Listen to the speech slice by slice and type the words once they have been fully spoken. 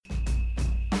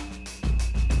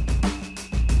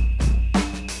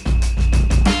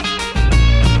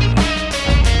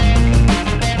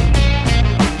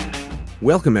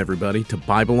Welcome, everybody, to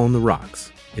Bible on the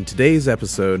Rocks. In today's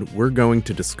episode, we're going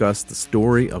to discuss the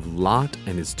story of Lot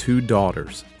and his two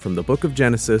daughters from the book of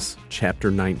Genesis,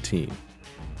 chapter 19.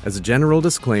 As a general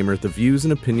disclaimer, the views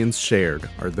and opinions shared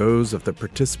are those of the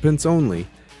participants only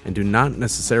and do not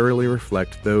necessarily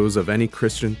reflect those of any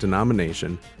Christian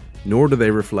denomination, nor do they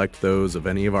reflect those of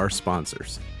any of our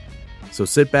sponsors. So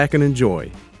sit back and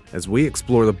enjoy as we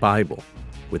explore the Bible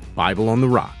with Bible on the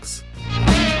Rocks.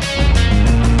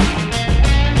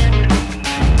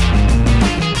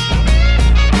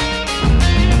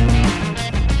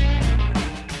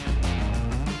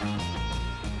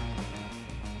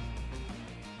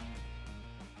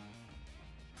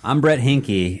 I'm Brett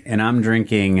Hinkey, and I'm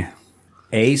drinking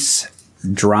Ace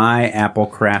Dry Apple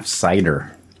Craft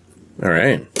Cider. All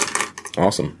right.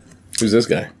 Awesome. Who's this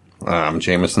guy? I'm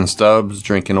Jameson Stubbs,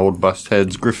 drinking Old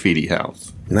Busthead's Graffiti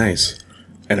House. Nice.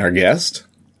 And our guest?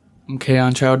 I'm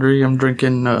Kayan Chowdhury. I'm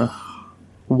drinking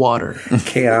water.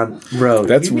 Kayan, bro,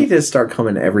 you need to start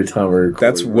coming every time we record.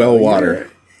 That's well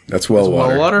water. That's well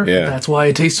water. Well water? Yeah. That's why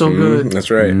it tastes so good. That's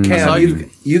right.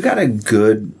 Kayan, you got a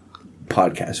good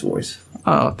podcast voice.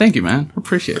 Oh, thank you, man.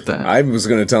 Appreciate that. I was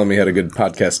going to tell him he had a good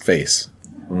podcast face.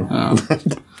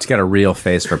 It's got a real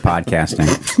face for podcasting.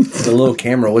 The little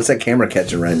camera. What's that camera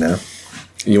catching right now?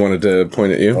 You wanted to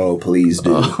point at you? Oh, please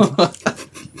do.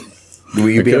 Will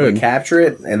you be able to capture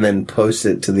it and then post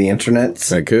it to the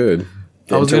internet? I could.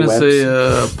 I was going to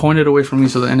say, point it away from me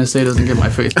so the NSA doesn't get my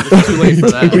face. But it's too late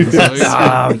for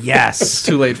that. Oh, yes. It's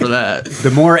too late for that.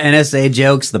 The more NSA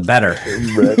jokes, the better.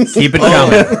 Keep it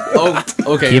coming. Oh,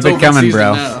 okay. Keep it coming,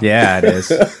 bro. Now. Yeah, it is.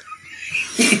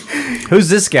 Who's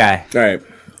this guy? All right.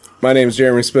 My name's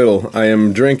Jeremy Spittle. I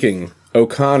am drinking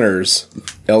O'Connor's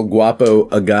El Guapo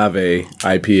Agave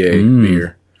IPA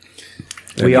beer.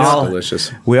 We all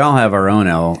delicious. We all have our own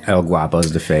El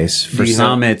Guapos to face. For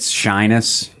some, it's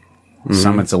shyness.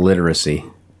 Some, it's illiteracy.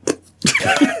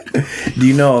 Do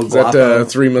you know Is that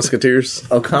Three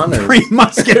Musketeers? O'Connor? Three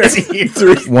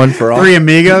Musketeers. One for all. Three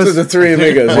amigos. The Three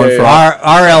Amigos. One for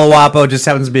our El Guapo just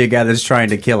happens to be a guy that's trying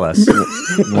to kill us.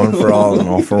 One for all and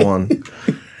all for one.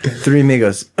 Three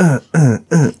amigos.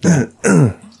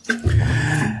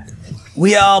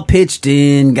 We all pitched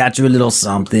in, got you a little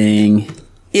something.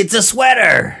 It's a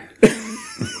sweater.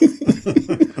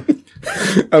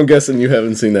 I'm guessing you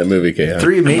haven't seen that movie, Kayan.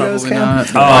 Three amigos, Kayan?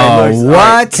 Oh,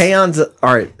 what? Kayan's...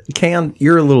 All right, Kayan,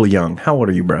 you're a little young. How old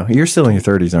are you, bro? You're still in your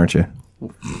 30s, aren't you?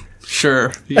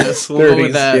 Sure. Yes, we'll go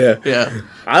with that. Yeah.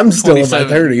 I'm still in my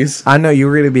 30s. I know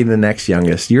you're going to be the next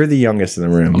youngest. You're the youngest in the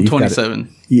room. I'm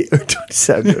 27. Yeah,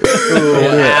 27.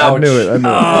 I knew it.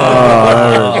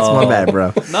 Oh, that's my bad,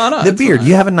 bro. No, the beard. Fine.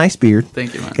 You have a nice beard.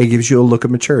 Thank you, man. It gives you a look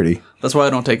of maturity. That's why I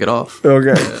don't take it off.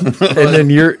 Okay. And then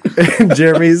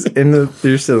Jeremy's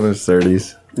you're still in his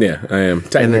 30s. Yeah, I am.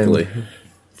 Technically.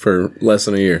 For less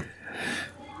than a year.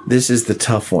 This is the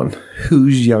tough one.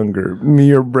 Who's younger,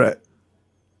 me or Brett?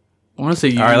 I want to say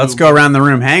you. All right, let's go around the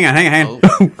room. Hang on. Oh.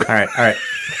 All right.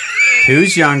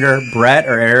 Who's younger, Brett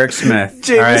or Eric Smith?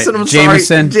 Jameson, right. I'm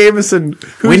sorry. Jameson.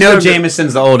 We know younger?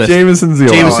 Jameson's the oldest. Jameson's the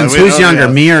oldest. Jameson's who's younger,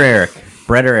 me or Eric?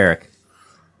 Brett or Eric?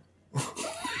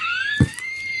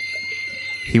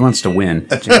 He wants to win.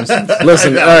 Jameson.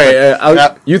 Listen, all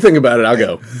right, you think about it, I'll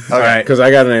go. All right. Because I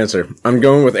got an answer. I'm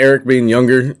going with Eric being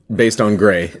younger based on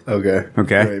gray. Okay.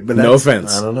 Okay. But No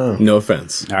offense. I don't know. No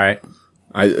offense. All right.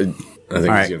 I think All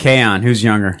right. Kayan, who's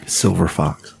younger? Silver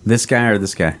Fox. This guy or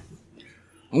this guy?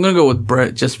 I'm going to go with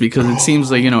Brett just because it seems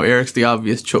like, Eric's the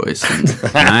obvious choice.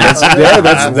 Nice. Yeah,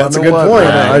 that's a good point.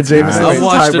 I've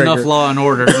watched enough Law and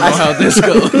Order to know how this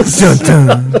goes.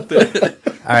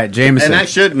 All right, Jameson. And I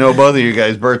should know both of you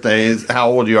guys' birthdays, how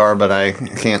old you are, but I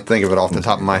can't think of it off the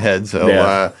top of my head.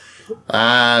 So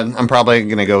I'm probably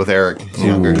going to go with Eric. He's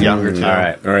younger too. All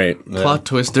right. Plot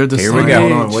twist. They're the Here same we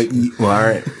go. age. All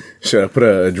right. Should I put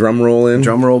a drum roll in?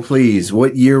 Drum roll, please.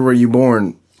 What year were you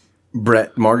born,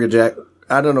 Brett Margajack?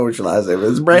 I don't know what your last name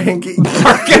is. Brett Hinkey.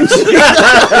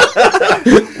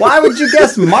 Why would you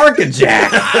guess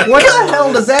Markajack? What the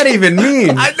hell does that even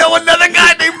mean? I know another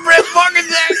guy named Brett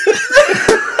Markajack.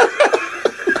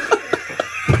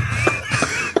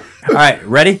 All right,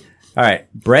 ready? All right,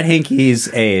 Brett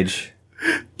Hinkey's age.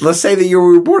 Let's say that you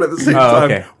were born at the same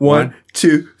time. Okay. 1,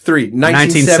 2, 3.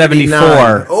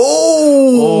 1974.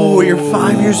 Oh, you're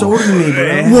 5 years older than me,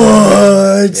 bro.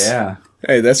 What? Yeah.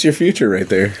 Hey, that's your future right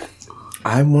there.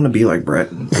 I want to be like Brett.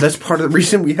 That's part of the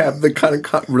reason we have the kind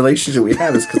of relationship we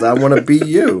have is because I want to be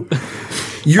you.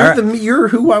 You're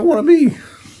who I want to be.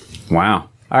 Wow.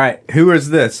 All right, who is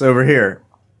this over here?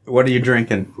 What are you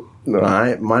drinking?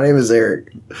 My name is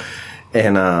Eric,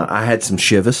 and I had some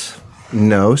Chivas.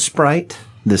 No Sprite,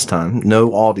 this time. No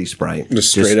Aldi Sprite.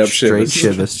 Just straight up straight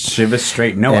Chivas. Chivas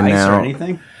straight, no And ice now- or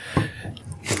anything.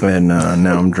 And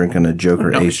now I'm drinking a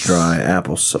Joker Ace Dry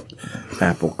apple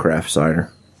craft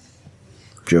cider.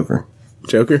 Joker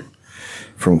Joker?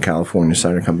 from California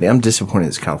Cider Company. I'm disappointed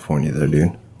it's California though,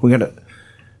 dude. We got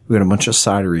a bunch of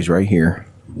cideries right here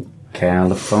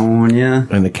California,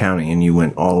 in the county, and you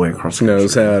went all the way across the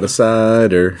Knows country. how to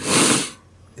cider.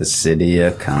 the city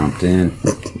of Compton.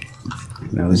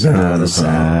 Knows how to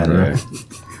cider.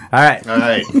 All right. All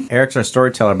right. Eric's our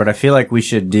storyteller, but I feel like we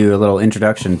should do a little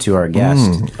introduction to our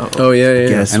guest Oh, yeah.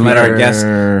 Guess and let our we're-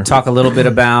 guest talk a little bit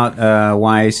about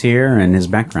why he's here and his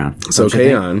background. So What you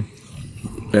think?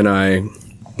 Kayon and I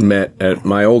met at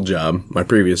my old job, my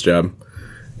previous job,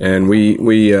 and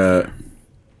we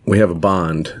have a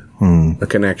bond, a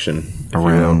connection,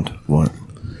 around what?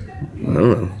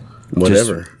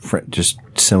 whatever. Just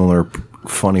similar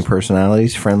funny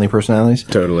personalities, friendly personalities.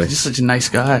 Totally. He's such a nice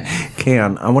guy.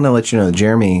 Keon, I want to let you know that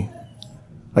Jeremy,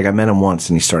 like I met him once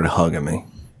and he started hugging me.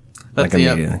 That's, Like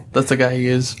immediately. that's the guy he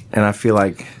is. And I feel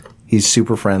like he's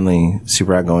super friendly,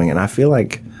 super outgoing. And I feel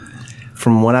like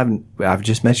from what I've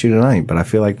just met you tonight, but I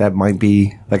feel like that might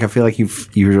be, like I feel like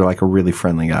you're like a really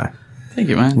friendly guy. Thank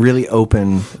you, man. Really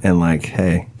open and like,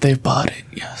 hey. They've bought it,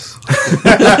 yes.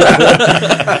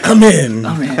 Come in.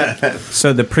 Oh, man.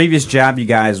 So the previous job you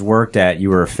guys worked at, you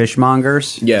were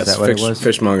fishmongers? Yes, Is that what it was?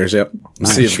 fishmongers, yep.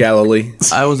 Sea of Galilee.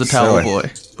 I was a towel boy.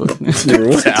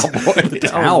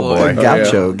 Towel boy.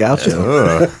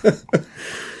 Gaucho.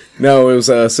 No, it was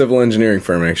a civil engineering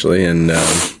firm, actually. And,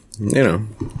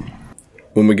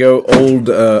 when we go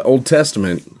Old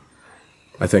Testament,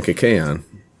 I think of Kayon.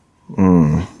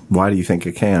 Why do you think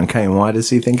of Keon? Keon, why does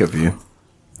he think of you?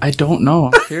 I don't know.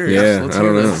 I'm curious. Yeah, Let's I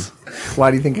don't hear know. this.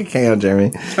 Why do you think of Keon,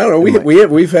 Jeremy? I don't know.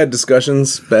 We've had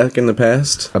discussions back in the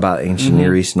past About ancient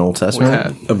Near East and Old We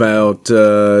Testament? had.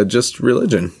 about just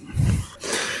religion.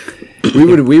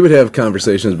 We would have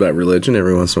conversations about religion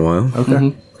every once in a while.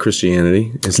 Okay.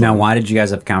 Christianity. Now, why did you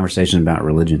guys have conversations about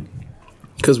religion?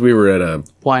 Because we were at a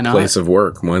Why not? place of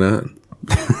work. Why not?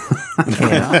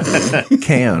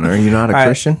 Keon, are you not a right,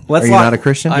 Christian? let's Are you lock- not a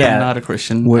Christian? I Yeah. am not a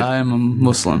Christian. What- I am a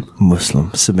Muslim.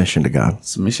 Muslim. Submission to God.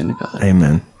 Submission to God.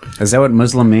 Amen. Is that what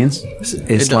Muslim means?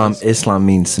 Islam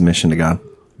means submission to God.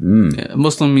 Yeah,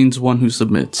 Muslim means one who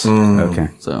submits. Okay.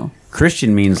 So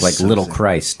Christian means like little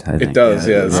Christ, I think. It does,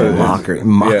 yeah. So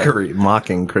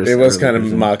Mocking Christian. it was kind of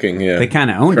mocking, yeah. They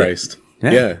kind of owned Christ.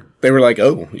 it. Yeah. They were like,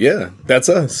 oh, yeah, that's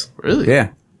us. really, Yeah.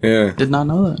 Yeah. did not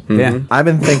know that. Yeah. I've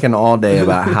been thinking all day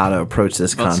about how to approach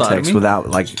this About context sodomy? without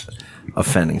like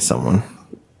offending someone.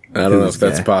 I don't know Who's if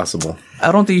that's gay? possible.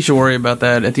 I don't think you should worry about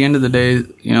that. At the end of the day,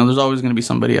 there's always going to be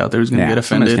somebody out there who's going to Yeah. get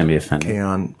Somebody's offended. going to be offended.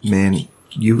 Keon, man,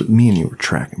 me and you were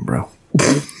tracking, bro.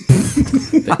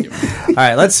 All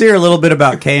right, let's hear a little bit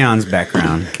about Kayon's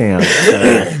background. Keon,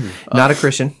 not a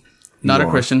Christian. Not You a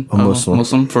are Christian. a Muslim.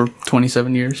 Muslim for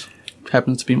 27 years.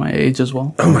 Happens to be my age as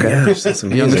well. Oh my gosh, that's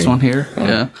The youngest amazing. one here.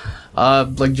 Yeah.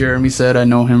 Like Jeremy said, I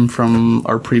know him from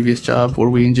our previous job where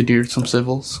we engineered some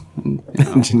civils. And,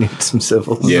 Engineered some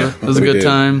civils. Yeah. it was a we good did.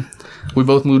 time. We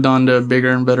both moved on to bigger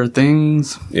and better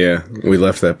things. Yeah, we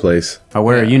left that place. Oh,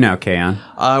 where are you now, Kayon?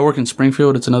 I work in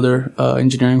Springfield. It's another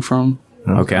engineering firm.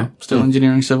 Okay. Still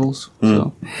engineering civils.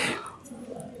 So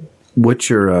What's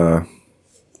your?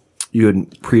 You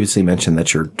had previously mentioned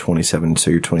that you're 27,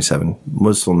 so you're 27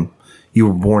 Muslim. You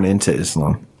were born into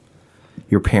Islam.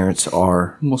 Your parents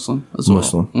are. Muslim as well.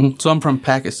 Muslim. So I'm from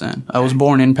Pakistan. I was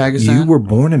born in Pakistan. You were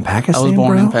born in Pakistan. I was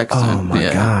born bro? in Pakistan. Oh my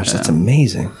Yeah, gosh, that's yeah.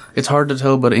 amazing. It's hard to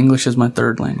tell, but English is my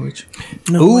third language.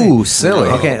 Ooh, silly.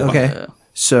 Okay.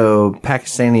 So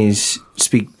Pakistanis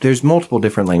speak. There's multiple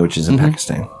different languages in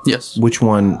Pakistan. Yes. Which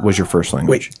one was your first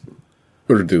language?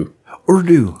 Urdu.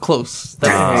 Urdu. Close.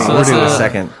 Urdu is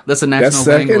second. That's a national That's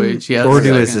second? language. Yeah, that's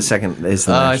Urdu the is the second. Is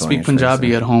the I national speak language for Punjabi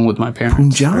Pakistan. at home with my parents.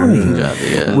 Punjabi, Punjabi,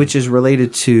 yeah. which is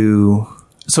related to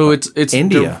So it's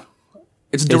India.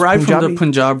 It's derived from Punjabi? the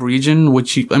Punjab region,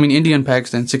 which India and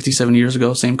Pakistan 67 years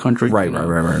ago, same country. Right.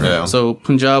 Yeah. So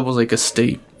Punjab was like a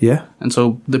state, Yeah. and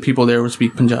so the people there would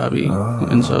speak Punjabi, Oh.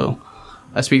 and so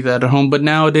I speak that at home. But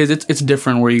nowadays it's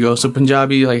different where you go. So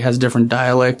Punjabi like has different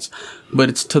dialects, but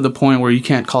it's to the point where you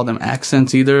can't call them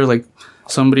accents either. Like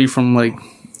somebody from like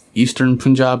Eastern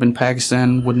Punjab in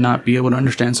Pakistan would not be able to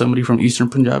understand somebody from Eastern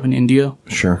Punjab in India.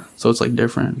 Sure. So it's like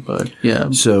different, but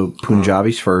yeah. So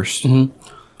Punjabi's 1st,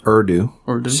 Urdu,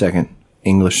 Urdu. second,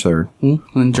 English third, And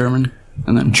then German,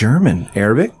 and then German,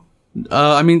 Arabic.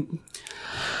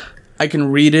 I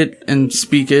can read it and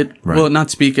speak it. Right. Well,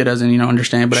 not speak it as in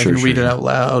understand, but Sure, I can read sure, it out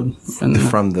loud and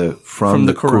From the from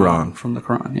the Quran. From the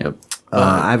Quran. Yep.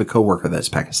 I have a coworker that's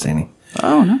Pakistani.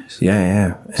 Oh, nice.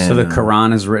 Yeah. So the And,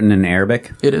 Quran is written in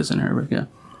Arabic. It is in Arabic, yeah.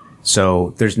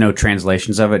 So there's no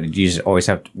translations of it. You just always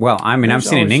have to. Well, I mean, I've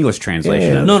seen an English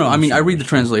translation. of it. No, I mean, I read the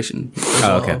translation.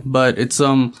 Oh, okay. But it's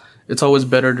always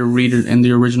better to read it in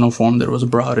the original form that it was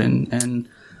brought in. And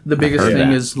the biggest thing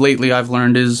that. is lately I've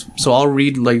learned is, so I'll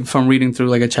read, like, if I'm reading through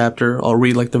like a chapter, I'll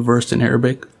read like the verse in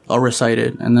Arabic. I'll recite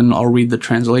it, and then I'll read the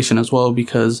translation as well,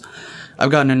 because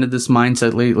I've gotten into this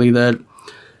mindset lately that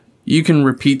you can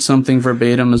repeat something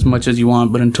verbatim as much as you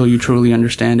want, but until you truly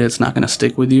understand it, it's not going to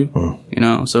stick with you. You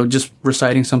know, so just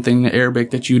reciting something in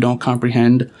Arabic that you don't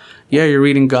comprehend, yeah, you're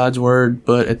reading God's word,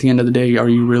 but at the end of the day, are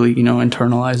you really,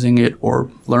 internalizing it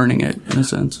or learning it in a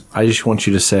sense? I just want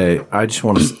you to say. I just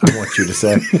want to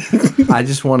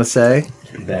say.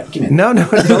 No,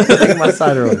 don't take my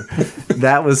side earlier.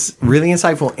 That was really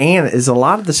insightful, and is a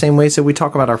lot of the same ways that we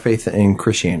talk about our faith in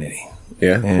Christianity.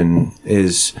 Yeah. And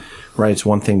is right. It's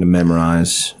one thing to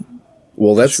memorize.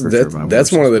 Well, that's Scripture by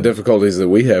that's verse. one of the difficulties that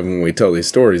we have when we tell these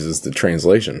stories is the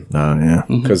translation. Yeah.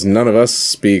 Because none of us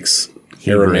speaks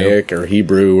Aramaic or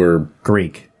Hebrew or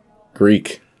Greek.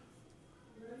 Greek.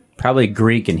 Probably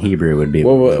Greek and Hebrew would be.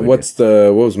 What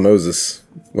was Moses?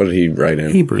 What did he write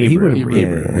in? Hebrew. He would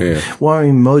have. Yeah. Well, I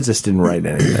mean, Moses didn't write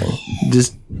anything.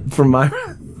 Just from my.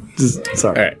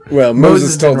 Sorry. All right. Well,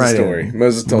 Moses told didn't the write story. anything.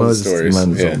 Moses told the stories.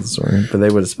 Moses Yeah. told the story, but they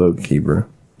would have spoke Hebrew.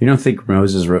 You don't think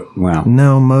Moses wrote? Well,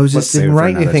 No, Moses Let's save didn't it for write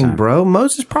another anything, time. bro.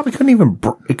 Moses probably couldn't even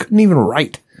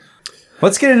write.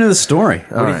 let's get into the story.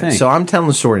 What All do you right, think? so I'm telling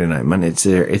the story tonight, man. It's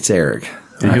Eric.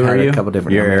 And who I are had you? A couple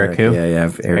different. You're I'm Eric who? Yeah,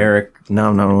 Eric.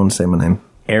 No, I don't want to say my name.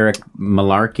 Eric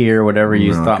Malarkey or whatever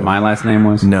you thought okay. my last name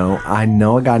was. No, I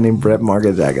know a guy named Brett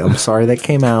Margajak. I'm sorry that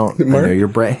came out. I know you're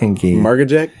Brett Hinkey.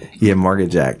 Margajak? Yeah,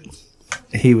 Margajak.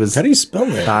 He was. How do you spell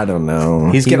that? I don't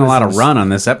know. He's He getting a was lot of run on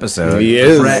this episode. He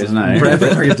is. Brett, Isn't it? Brett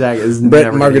Margajak is Brett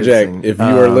never gonna get Margajak, seen. if you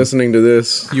are listening to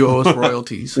this, You owe us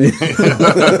royalties.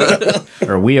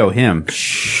 Or we owe him.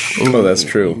 oh, that's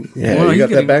true. Yeah, Well, you he's got that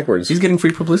getting- backwards. He's getting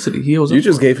free publicity. He owes You us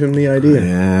just gave him the idea.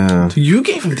 Yeah, You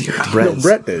gave him the idea. Brett. No,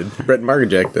 Brett did. Brett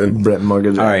Margajak did. Brett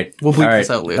Margajak. All right. We'll bleep All right. this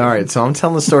out later. All right, so I'm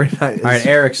telling the story tonight. All right,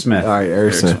 Eric Smith. All right,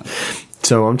 Eric Smith.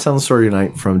 So I'm telling the story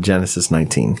tonight from Genesis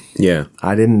 19. Yeah.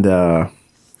 I didn't.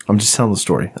 I'm just telling the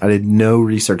story. I did no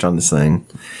research on this thing,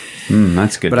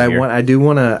 That's good. but to I hear. do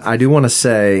want to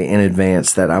say in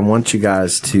advance that I want you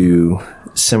guys to,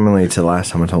 similarly to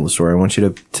last time I told the story, I want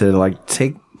you to like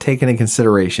take into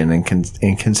consideration and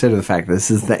consider the fact that this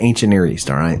is the ancient Near East.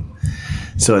 All right,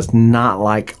 so it's not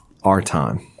like our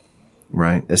time,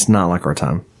 right? It's not like our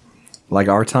time. Like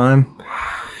our time,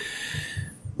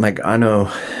 like I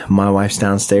know my wife's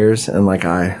downstairs, and like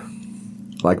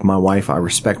my wife, I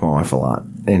respect my wife a lot,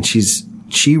 and she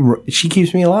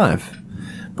keeps me alive.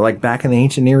 But like back in the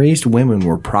ancient Near East, women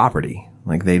were property.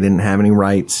 Like they didn't have any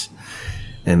rights,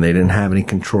 and they didn't have any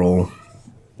control,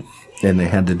 and they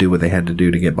had to do what they had to do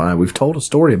to get by. We've told a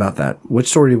story about that. Which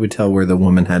story did we tell where the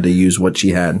woman had to use what she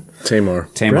had? Tamar.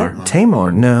 Tamar. Brett?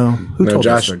 Tamar? No. Who No, told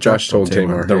Josh. us? Josh told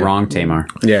Tamar. The wrong Tamar.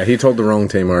 Yeah, he told the wrong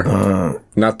Tamar.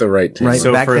 Not the right Tamar. right.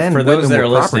 So Back for then, those women that were are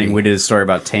listening, property. we did a story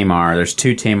about Tamar. There's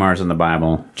 2 Tamars in the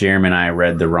Bible. Jeremy and I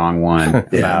read the wrong one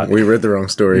about. We read the wrong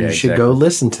story. You should go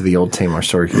listen to the old Tamar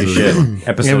story. We should.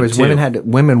 Episode Anyways, 2.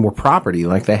 women were property.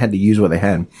 Like they had to use what they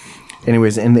had.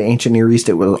 Anyways, in the ancient Near East,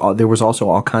 there was also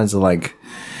all kinds of like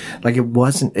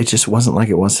it just wasn't like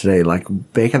it was today. Like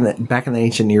back in the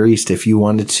ancient Near East, if you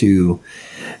wanted to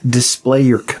display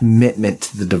your commitment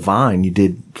to the divine, you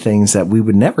did things that we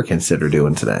would never consider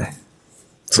doing today.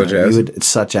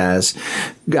 Such as?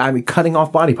 Cutting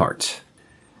off body parts.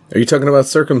 Are you talking about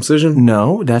circumcision?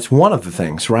 No, that's one of the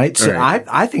things, right? So All right.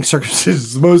 I think circumcision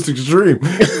is the most extreme.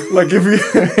 Like if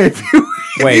you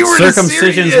Wait, you were to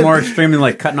circumcision's Syrian- more extreme than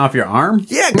like cutting off your arm?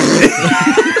 Yeah.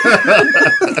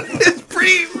 It's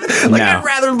pretty. Like, No. I'd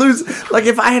rather lose. Like,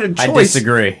 if I had a choice. I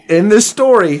disagree. In this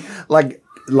story, like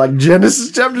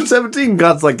Genesis chapter 17,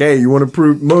 God's like, hey, you want to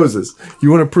prove Moses? You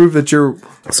want to prove that you're.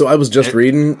 So I was just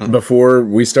reading before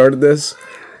we started this.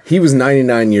 He was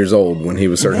 99 years old when he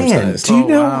was Man, circumcised. do you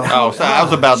know? wow. Oh, so I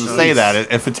was about to say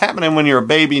that. If it's happening when you're a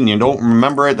baby and you don't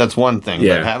remember it, that's one thing.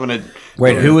 Yeah. But having it.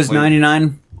 Wait, who was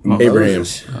 99? Abraham.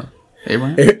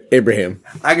 Abraham? Abraham.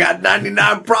 I got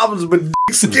 99 problems, but dick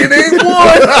skin ain't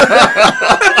one.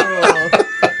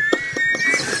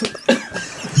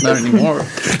 Not anymore.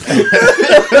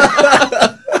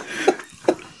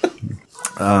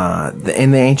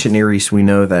 In the ancient Near East, we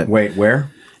know that. Wait, where?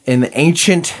 In the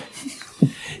ancient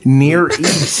Near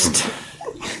East.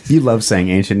 You love saying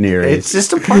ancient Near East. It's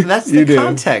just a part. That's the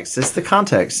context. It's the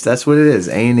context. That's what it is.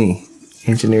 A&E.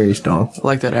 Ancient Near East, dog. I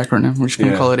like that acronym. We're just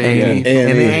going to call it A&E. A&E.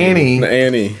 And the Annie. The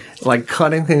Annie. like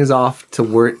cutting things off to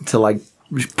work to like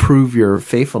prove your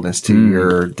faithfulness to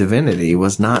your divinity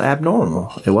was not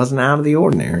abnormal. It wasn't out of the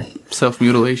ordinary.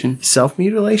 Self-mutilation.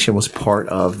 Self-mutilation was part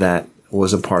of that.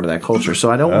 Was a part of that culture.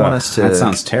 So I don't want us to. That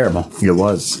sounds terrible. It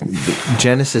was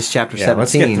Genesis chapter 17.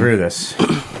 Let's get through this.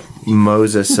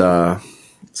 Moses.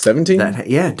 17? I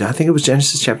think it was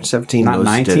Genesis chapter 17. Not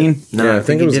Moses 19? did it. No, Yeah, I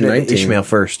think it was he did 19. Ishmael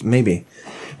first, maybe.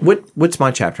 What's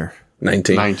my chapter?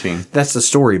 19. 19. That's the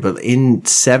story, but in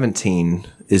 17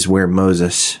 is where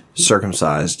Moses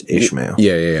circumcised Ishmael.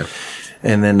 Yeah.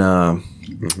 And then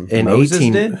in Moses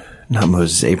 18 did? Not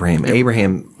Moses,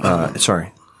 Abraham.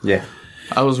 Sorry. Yeah.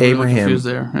 I was really Abraham. confused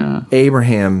there. Yeah.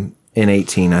 Abraham in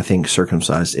 18, I think,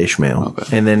 circumcised Ishmael.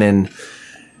 Okay. And then in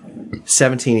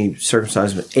 17, he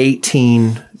circumcised him.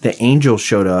 18, the angel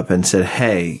showed up and said,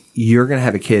 hey, you're going to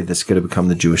have a kid that's going to become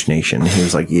the Jewish nation. And he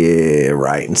was like, yeah,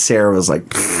 right. And Sarah was like,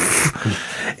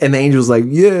 pfft. And the angel was like,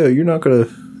 yeah, you're not going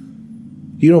to,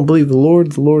 you don't believe the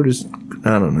Lord? The Lord is,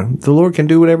 I don't know. The Lord can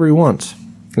do whatever he wants.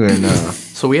 And,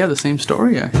 So we have the same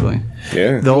story, actually.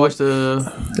 Yeah. I watched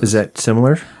the... is that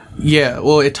similar? Yeah,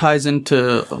 well, it ties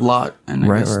into Lot, and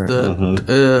I guess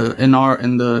the in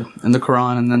the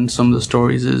Quran, and then some of the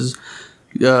stories is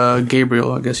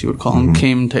Gabriel, I guess you would call him,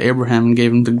 came to Abraham and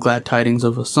gave him the glad tidings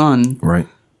of a son. Right.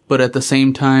 But at the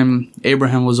same time,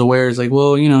 Abraham was aware. He's like,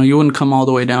 well, you wouldn't come all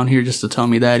the way down here just to tell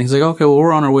me that. And he's like, okay, well,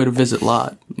 we're on our way to visit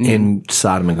Lot. In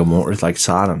Sodom and Gomorrah, it's like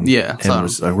Sodom. Yeah, and Sodom. it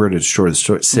was like, we're to destroy the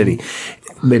city.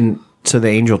 Then so the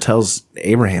angel tells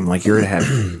Abraham, like, you're going to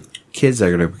have kids that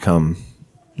are going to become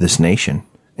this nation.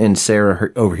 And Sarah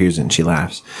overhears it and she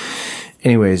laughs.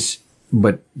 Anyways,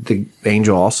 but the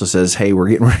angel also says, hey, we're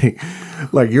getting ready.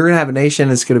 Like, you're going to have a nation.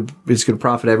 It's going to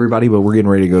profit everybody, but we're getting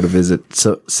ready to go to visit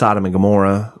Sodom and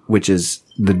Gomorrah, which is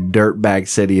the dirtbag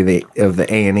city of the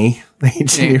A&E, the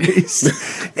ancient Near East.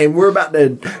 And we're about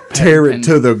to tear it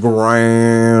to the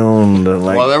ground.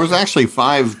 Like, Well, there was actually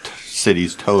 5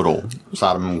 cities total,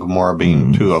 Sodom and Gomorrah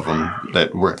being 2 of them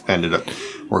that were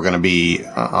going to be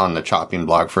on the chopping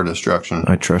block for destruction.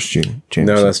 I trust you, James.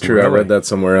 No, that's true. I read that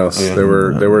somewhere else. There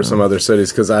were some other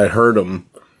cities because I heard them.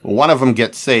 One of them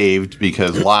gets saved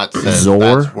because Lot says Zor?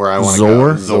 that's where I want to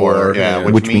go. Zor, yeah, yeah.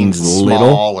 which means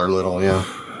small or little, yeah.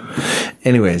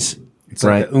 Anyways, It's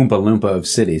like the Oompa Loompa of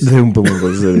cities. The Oompa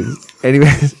Loompa cities.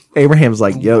 Anyways, Abraham's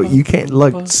like, yo, you can't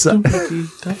look.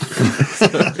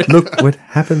 Look what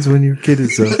happens when your kid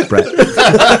is a brat.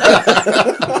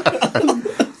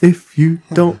 If you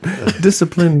don't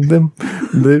discipline them,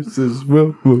 this is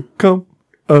what will come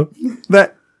of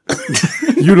that.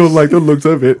 You don't like the looks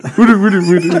of it.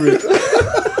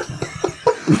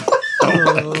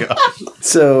 Oh my gosh.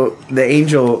 So the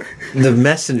angel, the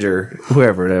messenger,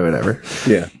 whatever,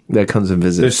 Yeah. that comes and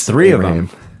visits. There's 3 of Abraham.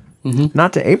 them.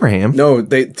 Not to Abraham. No,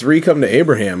 3 come to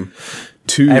Abraham.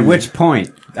 2. At which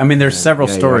point? I mean, there's several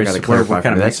stories. I gotta where clarify we're for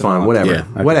kind me. of That's fine. Whatever. Yeah,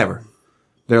 okay. Whatever.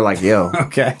 They're like, yo,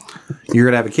 Okay. you're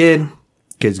gonna have a kid.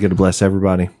 Kid's gonna bless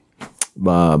everybody.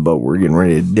 But we're getting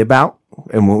ready to dip out.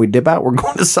 And when we dip out, we're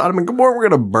going to Sodom and Gomorrah. We're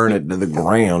going to burn it to the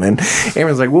ground. And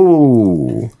Aaron's like,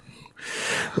 whoa.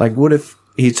 Like, what if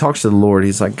he talks to the Lord?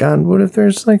 He's like, God, what if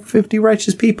there's like 50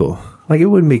 righteous people? Like, it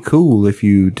wouldn't be cool if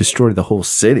you destroyed the whole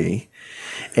city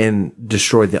and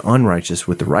destroyed the unrighteous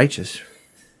with the righteous.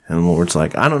 And the Lord's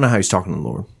like, I don't know how he's talking to the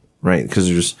Lord, right?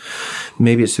 Because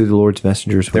maybe it's through the Lord's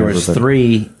messengers. There whatever, was but-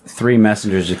 three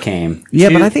messengers that came. Yeah,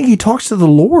 Two- but I think he talks to the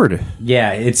Lord.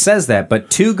 Yeah, it says that, but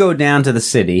 2 go down to the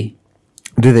city.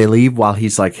 Do they leave while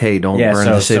he's like, hey, don't Yeah, burn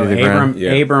so, the city to the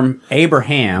ground?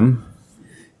 Abraham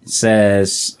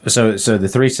says, so the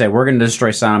 3 say, we're going to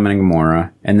destroy Sodom and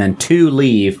Gomorrah, and then 2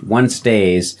 leave, 1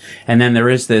 stays, and then there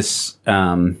is this,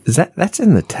 Is that's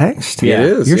in the text? Yeah. It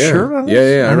is. You're yeah. sure about Yeah,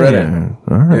 this? yeah, I read it.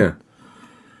 All right. Yeah.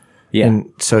 yeah.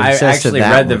 And so it I says to actually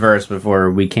that read the one. verse before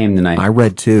we came tonight. I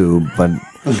read too, but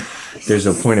there's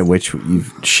a point at which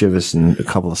you've shivers and a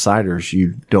couple of ciders.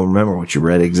 You don't remember what you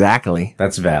read exactly,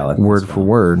 That's valid. word for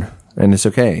word. And it's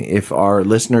okay. If our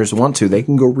listeners want to, they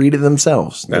can go read it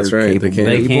themselves. That's They're right, they capable can.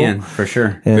 They people. can, for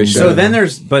sure. And, should. So then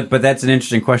there's, but that's an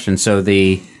interesting question. So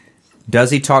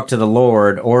does he talk to the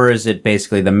Lord, or is it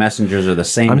basically the messengers are the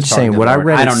same? I'm as just talking saying to what the I Lord?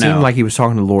 read. I It don't seemed know. like he was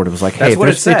talking to the Lord. It was like, That's hey, what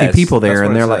there's it 50 says. people there, That's and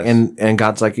what they're it like, says. and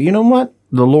God's like, you know what?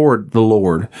 The Lord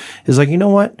is like, you know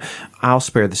what? I'll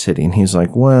spare the city. And he's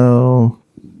like, well,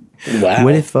 Wow.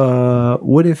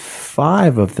 what if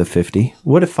 5 of the 50?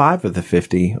 What if 5 of the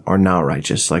 50 are not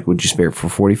righteous? Like, would you spare it for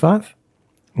 45?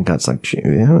 And God's like,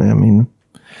 yeah, I mean,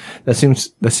 that seems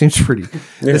pretty.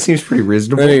 That seems pretty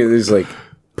reasonable. Then he's like,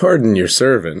 pardon your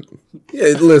servant. Yeah,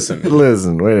 listen.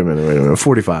 Listen, wait a minute,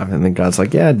 45. And then God's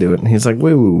like, yeah, I'd do it. And he's like,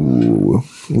 wait.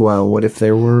 Well, what if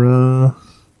there were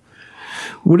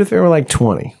What if there were like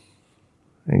 20?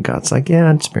 And God's like, yeah,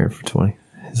 I'd spare it for 20.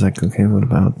 He's like, okay, what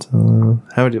about,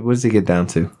 what does he get down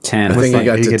to? 10. I think he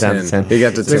got to get 10. down to 10. He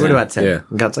got to So 10. what about 10? Yeah.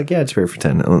 And God's like, yeah, I'd spare it for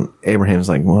 10. And Abraham's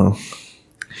like, well,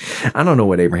 I don't know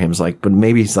what Abraham's like, but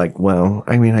maybe he's like, well,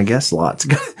 I mean, I guess Lot's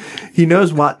got, he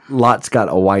knows what Lot's got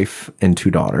a wife and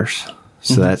 2 daughters.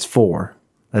 So that's 4.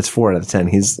 That's 4 out of the 10.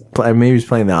 Maybe he's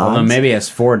playing the odds. Although maybe he has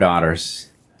 4 daughters.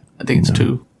 I think it's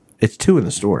 2. It's 2 in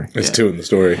the story. It's 2 in the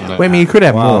story. Wait, I mean, you could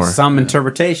have Well, more. some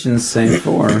interpretations say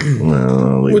 4.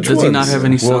 Which Does he ones? not have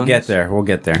any sons? We'll get there. We'll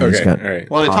get there. Okay, got- all right.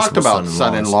 Well, they talked Possible about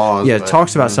son-in-laws. Yeah, it but-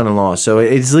 talks about son-in-law, so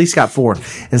it's at least got 4. And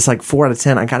it's like 4 out of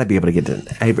 10. I got to be able to get to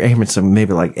Abraham's.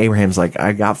 Maybe like Abraham's like,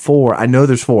 I got 4. I know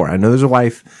there's 4. I know there's a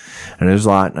wife. I know there's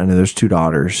Lot. I know there's 2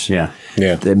 daughters. Yeah.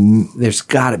 Yeah. Then there's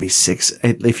got to be 6.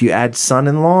 If you add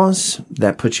son-in-laws,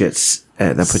 that puts you at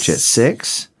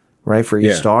 6, right, for each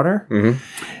Yeah. daughter.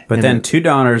 But then 2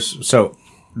 daughters. So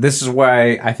this is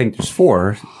why I think there's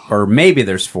 4, or maybe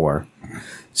there's 4.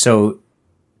 So,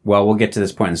 well, we'll get to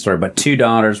this point in the story. But 2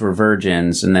 daughters were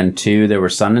virgins, and then 2 they were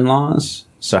son-in-laws.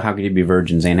 So how could you be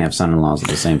virgins and have son-in-laws at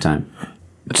the same time?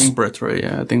 I think Brett's right.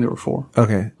 Yeah, I think there were 4.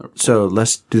 Okay, so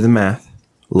let's do the math.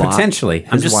 Lot, Potentially.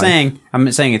 I'm his just wife. saying. I'm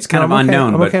saying it's kind of I'm okay,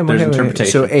 unknown, I'm but okay, I'm there's okay with it.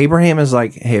 interpretation. So Abraham is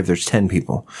like, hey, if there's 10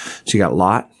 people, so you got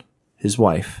Lot, his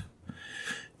wife,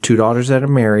 2 daughters that are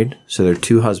married, so they're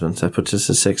 2 husbands. That puts us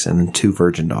at 6, and then 2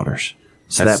 virgin daughters.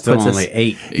 So That's that still puts only us,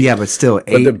 8. Yeah, but still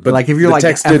 8. But like if you're the like,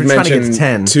 text if did we're trying to get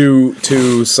mention to 10.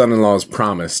 two son-in-laws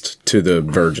promised to the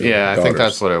virgin. Yeah, I think daughters.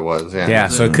 that's what it was. Yeah. Yeah,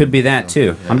 so it could be that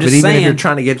too. I'm But just even saying. if you're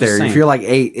trying to get just there, saying. if you're like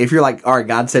 8, if you're like, all right,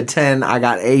 God said 10, I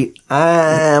got 8,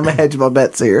 I'm a hedge my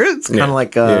bets here. It's kind of Yeah.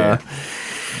 like, Yeah.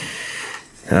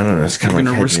 I don't know. It's kind We're of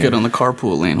gonna like risk it on the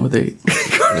carpool lane with 8.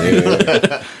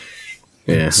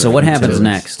 Yeah. So what happens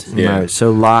next? Yeah. Right,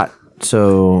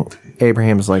 so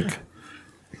Abraham's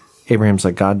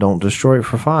like, God, don't destroy it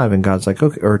for 5. And God's like,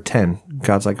 okay, or 10.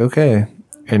 God's like, okay.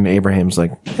 And Abraham's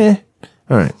like,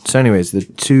 All right. So anyways, the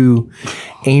 2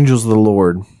 angels of the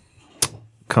Lord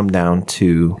come down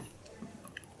to,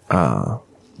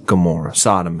 Gomorrah,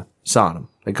 Sodom.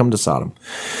 They come to Sodom.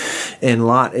 And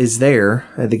Lot is there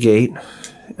at the gate.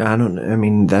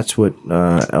 That's what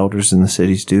elders in the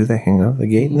cities do. They hang out at the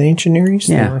gate in the ancient Near East.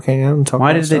 Yeah. They like hang out and talk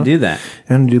Why about did they stuff. do that?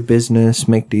 And do business,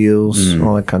 make deals,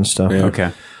 all that kind of stuff.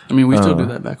 Okay. I mean, we still do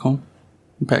that back home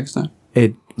in Pakistan.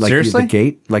 It like Seriously? the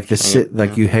gate, like the sit,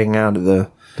 like you hang out at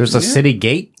the. There's a city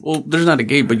gate. Well, there's not a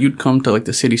gate, but you'd come to like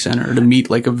the city center to meet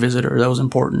like a visitor. That was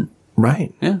important.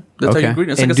 Right. Yeah, that's Okay. how you greet.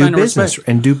 It's And like a do sign of business respect.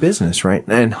 and do business, right?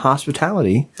 And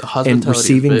hospitality, hospitality and is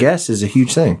receiving big. guests is a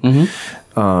huge thing.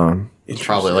 It's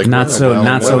probably like Not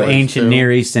so ancient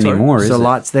Near East anymore. Is So it?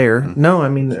 Lot's there. No, I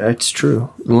mean it's true.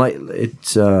 Like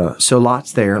it's so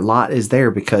Lot's there. Lot is there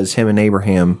because him and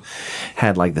Abraham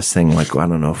had like this thing. Like I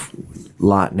don't know if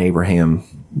Lot and Abraham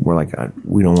were like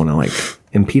we don't want to like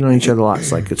impede on each other.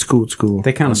 Lot's like it's cool.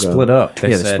 They kind of I'll go. split up.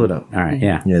 They They said, split up. All right.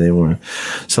 Yeah. Yeah, they were.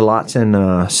 So Lot's in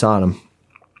Sodom,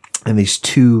 and these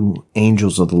 2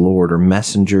 angels of the Lord, or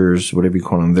messengers, whatever you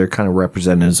call them, they're kind of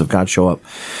representatives of God, show up,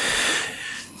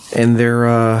 and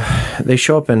they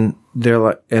show up, and they're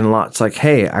like, and Lot's like,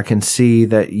 "Hey, I can see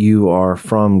that you are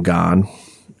from God,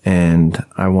 and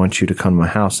I want you to come to my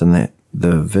house." And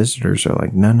the visitors are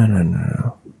like,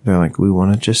 "No." They're like, "We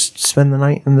want to just spend the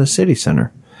night in the city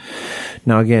center."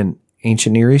 Now, again,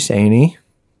 ancient Near East, ain't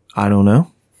I don't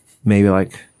know. Maybe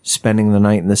like spending the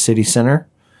night in the city center.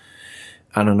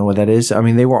 I don't know what that is. I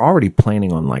mean, they were already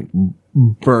planning on like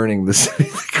burning the city.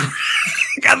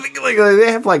 I think like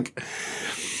they have like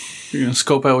You're gonna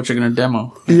scope out what you're gonna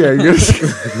demo. yeah,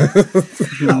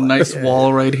 Nice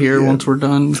wall right here. Once we're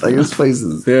done, like this place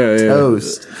is Yeah, yeah.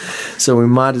 toast. So we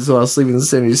might as well sleep in the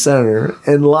city center.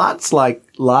 And Lot's like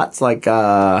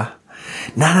no.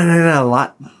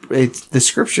 Lot. It's the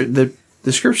scripture.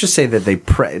 The scriptures say that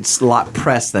it's Lot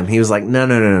pressed them. He was like,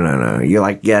 no. You're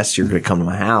like, yes, you're going to come to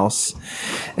my house.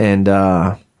 And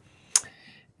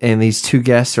these 2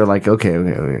 guests are like,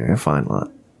 okay, fine,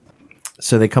 Lot.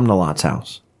 So they come to Lot's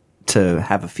house to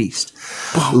have a feast.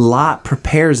 Lot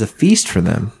prepares a feast for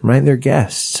them, right? They're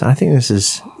guests. I think this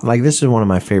is one of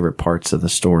my favorite parts of the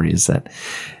story is that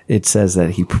it says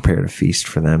that he prepared a feast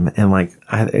for them. And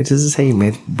does it say he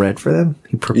made bread for them?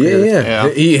 He prepared. Yeah.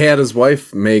 He had his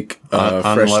wife make a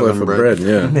fresh loaf unleavened of bread. bread.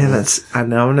 Yeah. Man,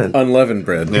 Unleavened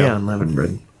bread. yeah, unleavened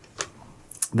bread.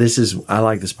 I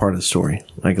like this part of the story.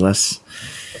 I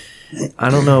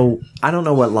don't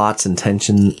know what Lot's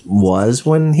intention was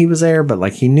when he was there, but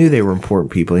like he knew they were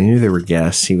important people. He knew they were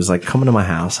guests. He was like, come to my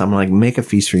house. I'm like, make a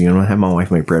feast for you. I'm going to have my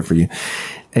wife make bread for you.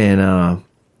 And,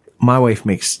 my wife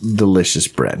makes delicious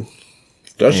bread.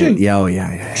 Does she? Yeah, oh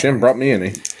yeah. She hasn't brought me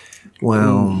any.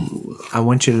 Well, I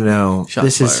want you to know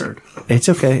Shots fired. It's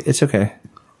okay. It's okay.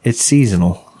 It's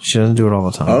seasonal. She doesn't do it all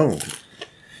the time. Oh.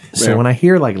 So Yeah. when I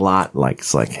hear like Lot, like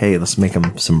it's like, hey, let's make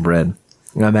him some bread.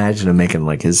 I imagine him making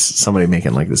like somebody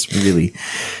making like this really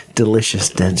delicious,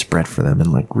 dense bread for them,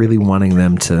 and like really wanting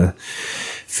them to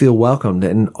feel welcomed.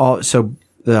 And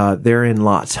they're in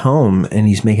Lot's home, and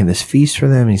he's making this feast for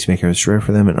them, and he's making this bread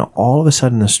for them, and all of a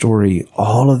sudden, the story,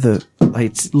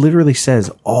 it literally says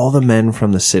all the men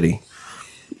from the city,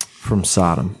 from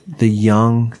Sodom, the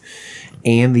young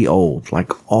and the old,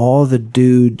 like all the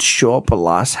dudes show up at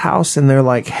Lot's house, and they're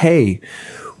like, hey,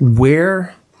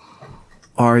 where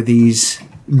are these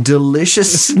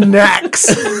delicious snacks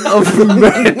of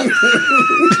men?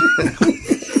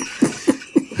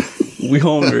 We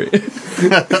hungry.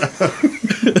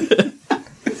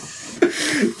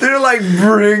 They're like,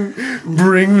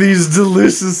 bring these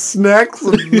delicious snacks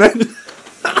of men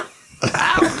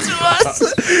out to us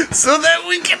so that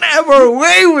we can have our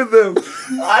way with them.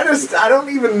 I don't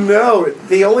even know.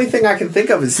 The only thing I can think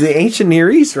of is the ancient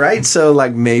Near East, right? So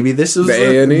like maybe this was The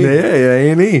A&E?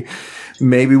 Yeah, A&E.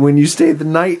 Maybe when you stayed the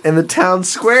night in the town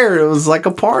square, it was like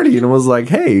a party, and it was like,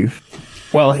 hey.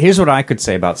 Well, here's what I could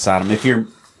say about Sodom.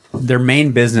 Their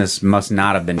main business must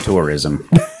not have been tourism.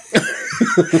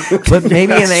 But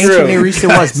maybe in the ancient Near East it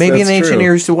was. Maybe in the That's ancient true.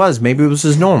 Near East it was. Maybe it was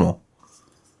just normal.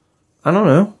 I don't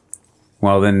know.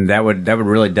 Well, then that would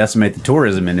really decimate the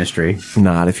tourism industry.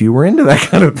 Not if you were into that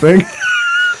kind of thing.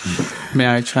 May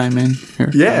I chime in here?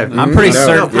 Yeah. I'm pretty No,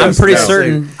 certain. yes, I'm pretty no.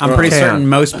 certain. I'm pretty Okay. certain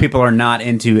most people are not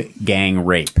into gang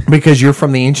rape. Because you're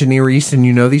from the ancient Near East and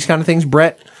you know these kind of things,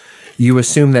 Brett, you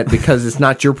assume that because it's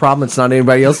not your problem, it's not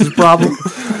anybody else's problem.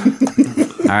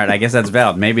 All right, I guess that's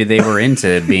valid. Maybe they were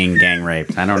into being gang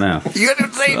raped. I don't know. You got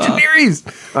to say ancient Near East.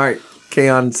 All right.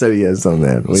 Kaon said he has on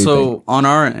that. What do you think? So on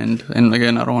our end, and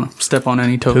again, I don't want to step on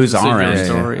any toes. Who's This is our your end?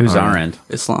 story. Who's our end?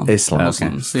 Islam. Islam. Okay.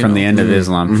 Muslims, you From know. the end of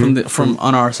Islam. From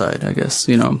on our side, I guess,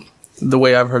 you know, the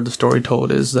way I've heard the story told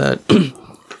is that,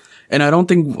 and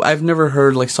I've never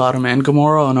heard like Sodom and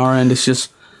Gomorrah on our end. It's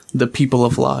just the people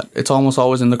of Lot. It's almost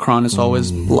always in the Quran. It's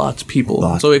always Lot's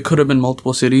people. So it could have been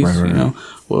multiple cities, you know.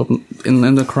 Well,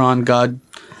 in the Quran, God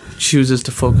chooses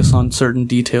to focus on certain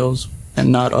details and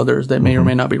not others that may or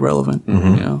may not be relevant, you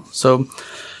know. So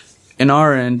in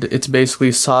our end, it's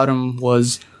basically Sodom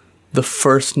was the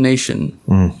first nation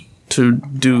to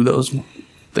do those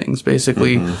things,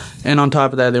 basically. And on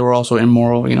top of that, they were also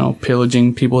immoral, you know,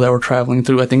 pillaging people that were traveling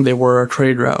through. I think they were a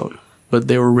trade route, but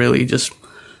they were really just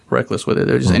reckless with it.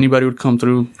 They're just anybody would come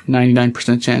through,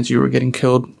 99% chance you were getting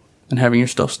killed and having your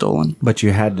stuff stolen. But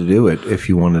you had to do it if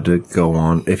you wanted to go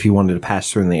on. If you wanted to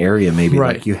pass through in the area, maybe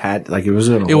Right. like you had, like it was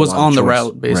a It whole was lot of on the choice.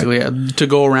 route, basically. To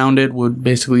go around it would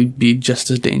basically be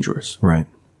just as dangerous. Right.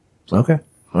 Okay.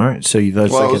 All right. So you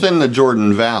guys Well, it like was in the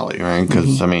Jordan Valley, right?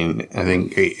 Because I mean, I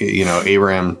think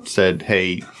Abraham said,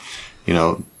 "Hey, you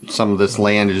know, some of this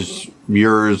land is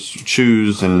yours.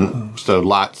 Choose." And so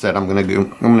Lot said,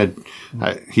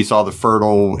 he saw the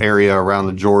fertile area around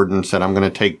the Jordan. Said, "I'm going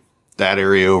to take that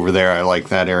area over there. I like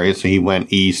that area." So he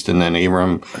went east, and then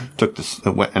Abraham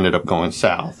ended up going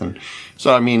south. And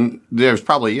so, I mean, there's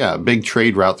probably a big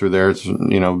trade route through there. It's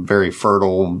very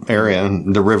fertile area,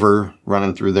 and the river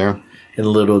running through there. And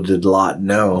little did Lot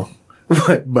know,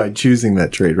 but by choosing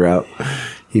that trade route,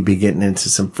 he'd be getting into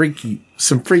some freaky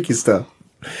stuff.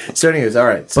 So, anyways, all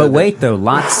right. So But wait, though,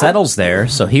 Lot settles there,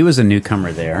 so he was a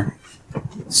newcomer there.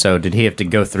 So did he have to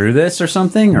go through this or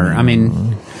something? Or I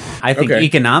mean, I think Okay.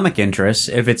 economic interests.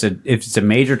 If it's a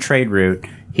major trade route,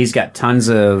 he's got tons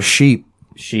of sheep.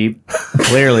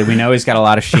 Clearly, we know he's got a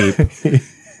lot of sheep.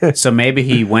 So maybe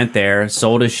he went there,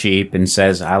 sold his sheep, and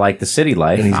says, "I like the city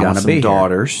life. And he's I got want to some be here."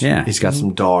 daughters. Yeah, He's got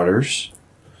some daughters.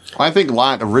 I think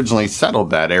Lot originally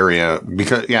settled that area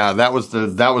because, that was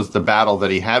the battle that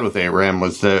he had with Abraham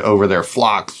was over their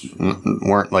flocks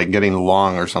weren't like getting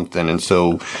along or something, and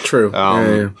so True.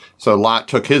 Yeah. So Lot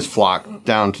took his flock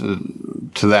down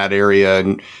to that area,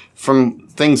 and from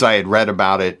things I had read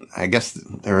about it, I guess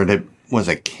there was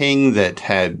a king that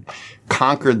had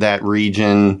conquered that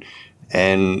region.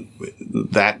 And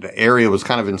that area was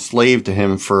kind of enslaved to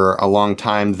him for a long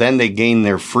time. Then they gained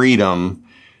their freedom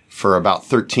for about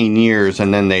 13 years,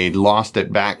 and then they lost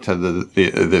it back to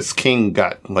this king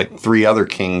got like 3 other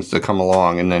kings to come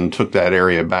along and then took that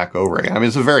area back over again. I mean,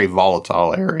 it's a very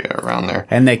volatile area around there.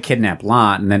 and they kidnap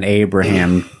Lot, and then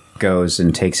Abraham goes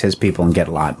and takes his people and get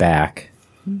Lot back.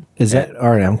 Is that all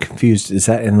right? I'm confused. Is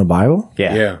that in the Bible?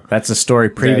 Yeah. That's a story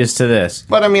previous to this.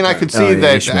 But I mean, I could see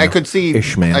that. Ishmael. I could see.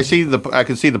 Ishmael. I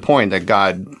could see the point that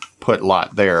God put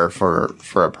Lot there for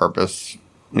a purpose.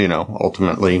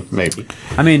 ultimately, maybe.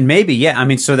 I mean, maybe, yeah. I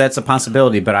mean, so that's a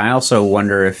possibility, but I also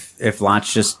wonder if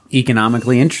Lot's just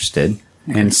economically interested,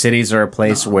 and cities are a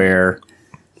place where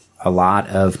a lot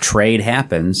of trade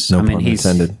happens. No I mean, pun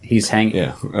intended. he's hanging.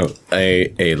 Yeah,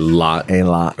 a lot. A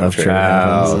lot of trade.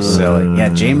 Oh, silly. Yeah,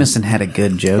 Jameson had a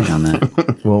good joke on that.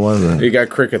 What was it? You got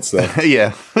crickets though.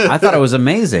 Yeah. I thought it was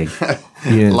amazing.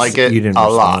 You didn't, Like it you didn't a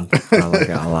respond. lot. I like it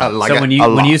a lot. Like So a when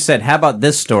lot. you said, "How about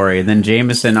this story?" and then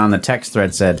Jameson on the text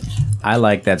thread said, "I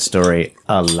like that story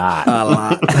a lot." All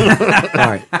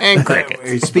right. And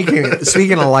crickets.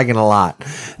 Speaking of liking a lot,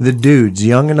 the dudes,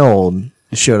 young and old,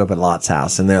 showed up at Lot's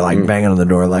house, and they're like banging on the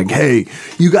door, like, "Hey,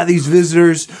 you got these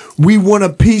visitors? We want a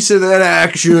piece of that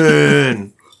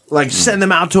action. Like, send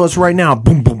them out to us right now.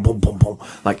 Boom, boom, boom, boom, boom.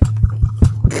 Like,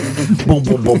 boom,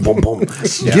 boom, boom, boom, boom.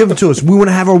 Give them to us. We want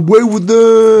to have our way with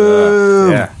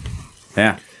them."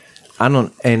 Yeah. I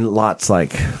don't. And Lot's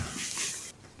like,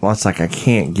 I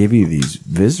can't give you these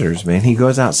visitors, man. He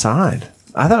goes outside.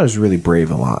 I thought it was really brave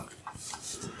a lot.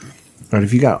 But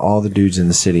if you got all the dudes in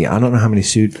the city, I don't know how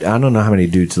many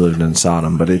dudes lived in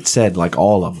Sodom, but it said like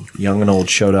all of them, young and old,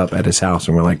 showed up at his house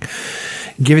and were like,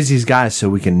 "Give us these guys so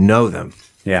we can know them."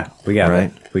 Yeah, we got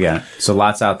Right. it. We got it. So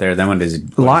Lot's out there. Then what does he?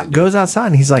 Lot goes outside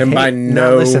and he's like, And "Hey, by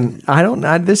no, listen,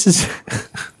 this is."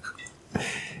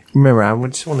 Remember, I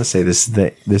just want to say this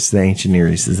is the ancient Near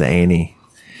East. This is the A&E.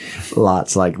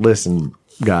 Lot's like, "Listen,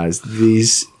 guys,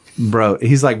 these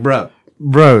he's like,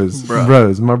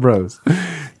 bros, my bros.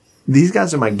 These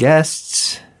guys are my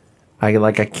guests. I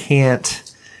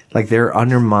can't, like, they're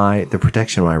under the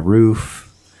protection of my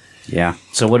roof." Yeah.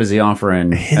 So what is he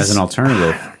offering as an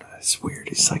alternative? It's weird.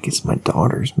 He's like, "It's my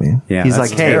daughters, man." Yeah, He's that's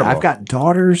like, "Hey, terrible. I've got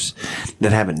daughters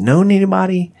that haven't known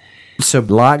anybody." So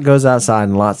Lot goes outside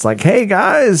and Lot's like, "Hey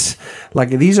guys, like,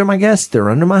 these are my guests. They're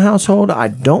under my household. I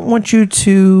don't want you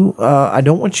to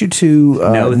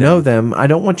know them. I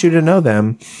don't want you to know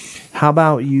them. How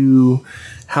about you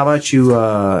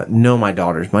know my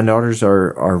daughters? My daughters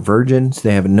are virgins.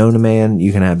 They haven't known a man.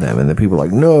 You can have them." And the people are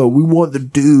like, "No, we want the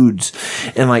dudes."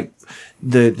 And like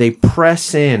they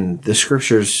press in the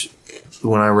scriptures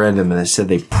when I read them, and it said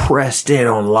they pressed in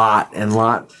on Lot, and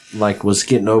Lot like was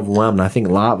getting overwhelmed. I think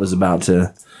Lot was about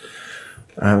to.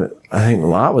 I think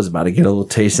Lot was about to get a little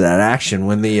taste of that action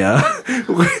when the.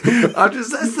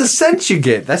 That's the sense you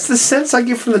get. That's the sense I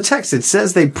get from the text. It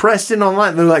says they pressed in on Lot,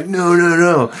 and they're like,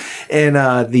 no. And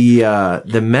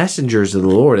the messengers of the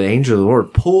Lord, the angel of the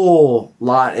Lord, pull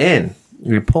Lot in.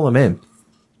 They pull him in.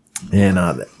 And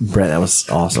Brett, that was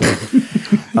awesome.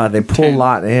 They pull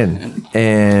Lot in,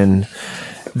 and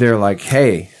they're like,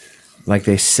 "Hey." Like,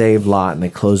 they save Lot and they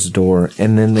close the door,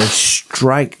 and then they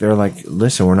strike. They're like,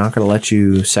 "Listen, we're not going to let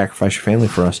you sacrifice your family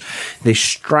for us." They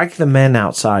strike the men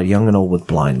outside, young and old, with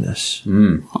blindness.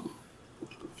 Nice.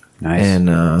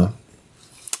 And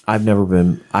I've never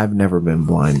been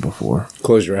blind before.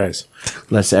 Close your eyes.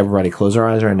 Let's everybody close our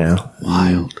eyes right now.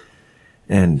 Wild.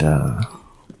 And let's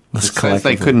It says collect.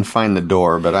 they couldn't find the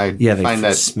door, but I Yeah, they find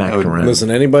that smacked would- around. Listen,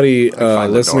 anybody find the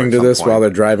listening door to at this some while point. they're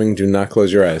driving, do not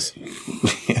close your eyes.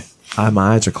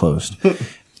 My eyes are closed,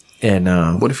 and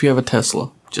What if you have a Tesla?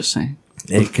 Just saying.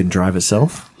 it can drive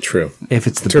itself True. if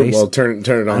it's the Turn base.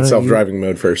 it on know, self-driving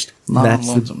mode first. Not That's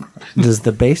on lonesome. Does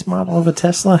the base model of a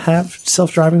Tesla have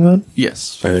self-driving mode?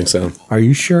 Yes. I think so. Are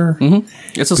you sure?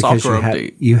 It's a Because software you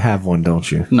update. you have one, don't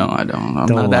you? No, I don't. I'm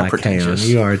Don't not that lie, pretentious. Kaon.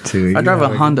 You are too. I You drive a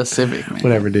have Honda Civic, man.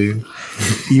 Whatever, dude.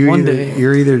 You're One either, day.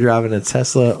 You're either driving a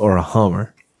Tesla or a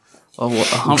Hummer.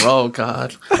 Oh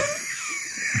God.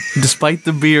 Despite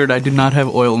the beard, I do not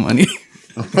have oil money.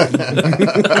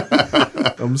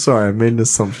 I'm sorry, I made an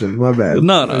assumption. My bad.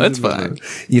 No, it's fine.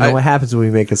 You know what happens when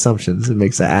we make assumptions? It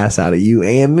makes an ass out of you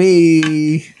and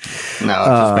me. No, it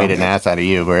just made an ass out of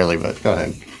you, really. But go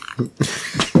ahead.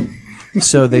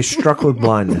 So they struck with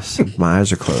blindness. My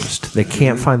eyes are closed. They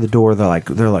can't find the door. They're like,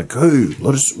 "Hey,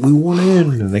 we want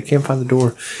in," and they can't find the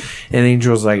door. And the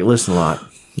angel's like, "Listen, Lot.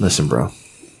 Listen, bro.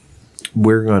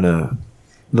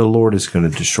 The Lord is gonna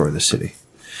destroy the city.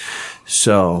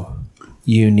 So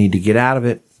you need to get out of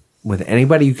it with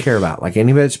anybody you care about. Like,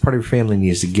 anybody that's part of your family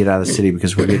needs to get out of the city,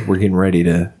 because we're getting ready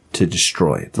to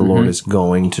destroy it. The Lord is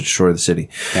going to destroy the city."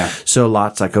 Yeah. So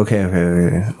Lot's like, okay.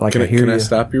 Like, I hear Can you. I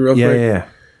stop you real Yeah, quick? yeah.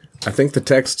 I think the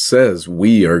text says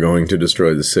we are going to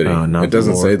destroy the city. Oh, not it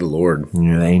doesn't the Lord. say the Lord. You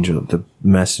know, the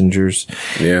messengers.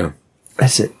 Yeah.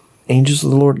 That's it. Angels of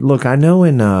the Lord. Look, I know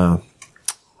in the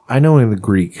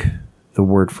Greek, the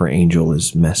word for angel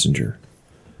is messenger.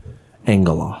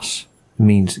 Angelos. It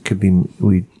means it could be,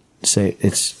 we say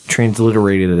it's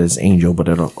transliterated as angel, but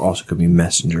it also could be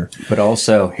messenger. But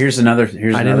also, here's another.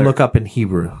 I didn't look up in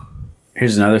Hebrew.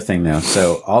 Here's another thing, though.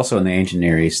 So, also in the ancient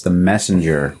Near East, the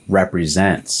messenger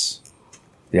represents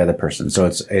the other person. So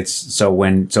it's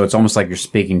almost like you're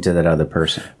speaking to that other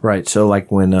person. Right. So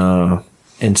like when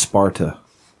in Sparta.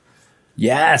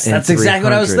 Yes, in that's exactly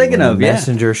what I was 300, thinking when of. the Yeah.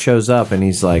 messenger shows up and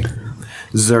he's like,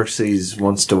 Xerxes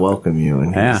wants to welcome you,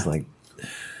 and he's like,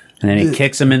 And then he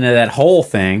kicks him into that whole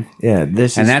thing. yeah,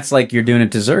 this And is that's like you're doing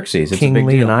it to Xerxes. It's King a big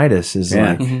deal. Leonidas is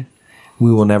Yeah. like,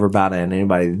 we will never bow to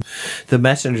anybody. The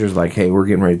messenger's like, hey, we're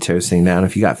getting ready to tear this thing down.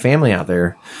 If you got family out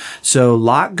there. So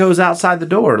Lot goes outside the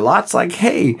door. Lot's like,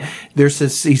 hey, there's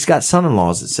this, he's got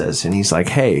son-in-laws, it says. And he's like,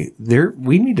 hey, y'all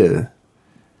need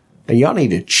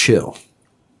to chill.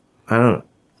 I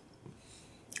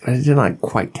didn't like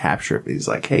quite capture it, but he's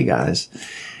like, hey guys,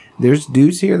 there's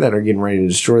dudes here that are getting ready to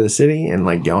destroy the city, and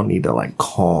like y'all need to like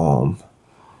calm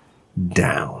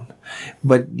down.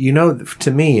 But you know,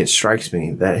 to me, it strikes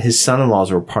me that his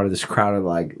son-in-laws were part of this crowd of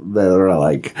like that are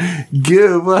like,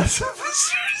 give us.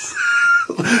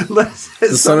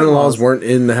 The son-in-laws weren't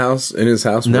in his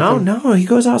house. No, with him? no, he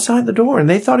goes outside the door, and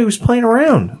they thought he was playing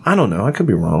around. I don't know. I could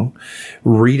be wrong.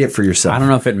 Read it for yourself. I don't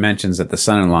know if it mentions that the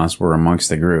son-in-laws were amongst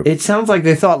the group. It sounds like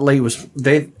they thought Lot was.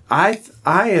 I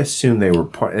assume they were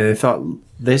part. And they thought.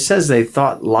 They says they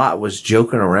thought Lot was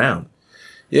joking around.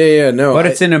 Yeah, no. But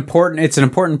it's an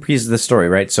important piece of the story,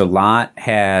 right? So Lot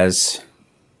has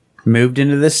moved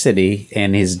into the city,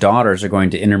 and his daughters are going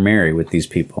to intermarry with these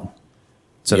people.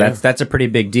 So Yeah. that's a pretty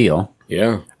big deal,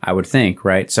 Yeah. I would think,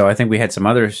 right? So I think we've had some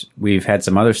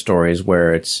other stories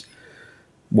where it's,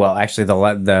 well, actually the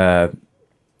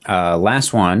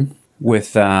last one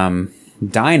with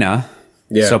Dinah.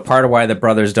 Yeah. So part of why the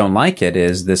brothers don't like it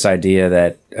is this idea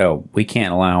that, oh, we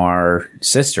can't allow our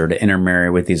sister to intermarry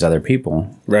with these other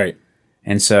people. Right.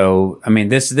 And so, I mean,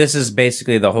 this is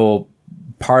basically the whole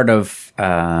part of,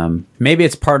 maybe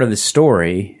it's part of the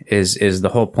story is the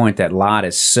whole point that Lot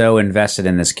is so invested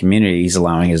in this community, he's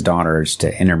allowing his daughters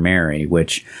to intermarry,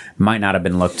 which might not have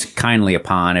been looked kindly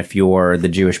upon if you're the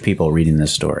Jewish people reading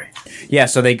this story. Yeah.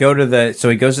 So he goes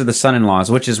to the son-in-laws,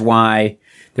 which is why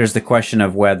there's the question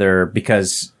of whether,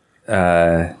 because,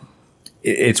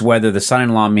 it's whether the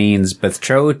son-in-law means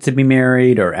betrothed to be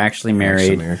married or actually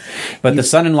married. But the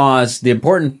son-in-laws, the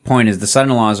important point is the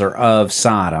son-in-laws are of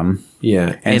Sodom.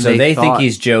 Yeah, And so they think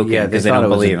he's joking because they thought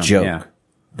don't it was believe a him. joke. Yeah.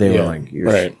 They were Yeah. like,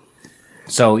 Right.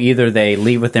 So either they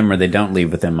leave with him or they don't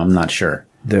leave with him. I'm not sure.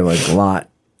 They're like,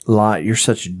 Lot, you're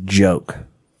such a joke.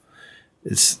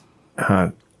 It's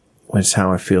how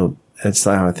I feel. It's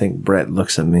how I think Brett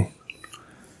looks at me.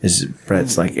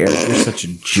 Brett's like, Eric, you're such a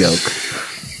joke.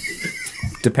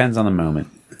 Depends on the moment.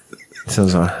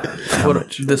 Sounds like,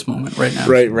 This moment right now.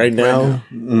 Right now.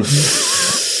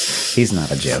 He's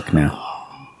not a joke now.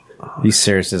 He's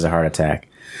serious as a heart attack.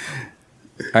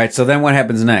 All right, so then what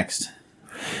happens next?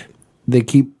 they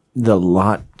keep the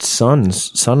Lot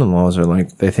son-in-laws are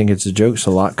like, they think it's a joke.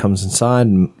 So Lot comes inside,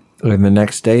 and the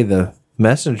next day the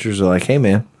messengers are like, hey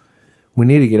man, we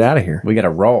need to get out of here. We got to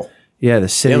roll. Yeah, the It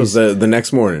city. was the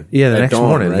next morning. Yeah, the At next dawn,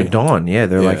 morning, right? the dawn. Yeah,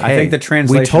 they're like, hey, I think the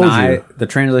translation we told you. the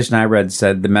translation I read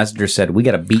said the messenger said we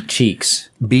got to beat cheeks.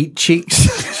 Beat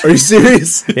cheeks. Are you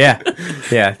serious? Yeah,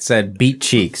 yeah. It said beat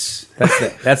cheeks.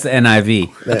 That's the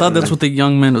NIV. I thought that's what the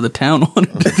young men of the town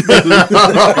wanted to do.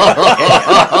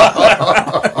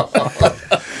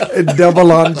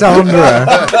 Double entendre.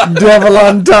 Double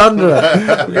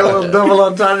entendre. Double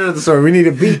entendre to the story. We need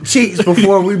to beat cheeks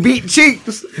before we beat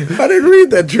cheeks. I didn't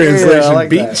read that translation. Yeah, I like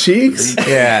Beat that. cheeks? What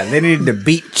Yeah, they needed to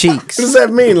beat cheeks. does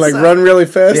that mean? Like run really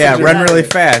fast? Yeah, run really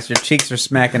fast. Your cheeks are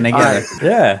smacking together.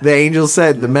 Yeah. The angel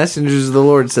said, the messengers of the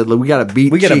Lord said, look, we got to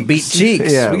beat We cheeks. gotta beat cheeks.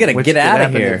 We gotta which get could outta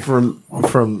happen here.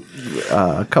 From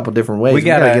a couple different ways. We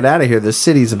gotta- got to get out of here. The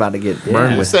city's about to get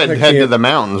burned He with. said head to the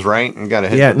mountains, right? You got to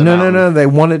head Yeah, to the no. mountains. They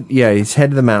wanted, he's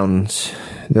head to the mountains.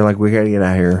 They're like, we got to get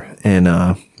out of here. And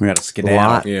We got to skedaddle.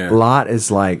 Lot, Yeah. Lot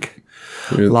is like,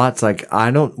 Lot's like,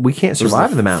 we can't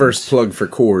survive in the mountains. First plug for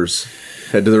Coors.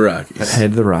 Head to the Rockies.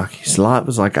 Head to the Rockies. Lot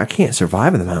was like, I can't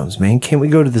survive in the mountains, man. Can't we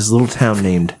go to this little town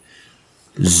named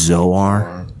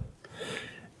Zoar,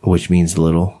 which means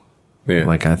little? Yeah.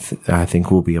 Like I think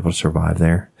we'll be able to survive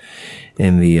there.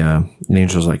 And the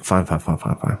angel's like, fine.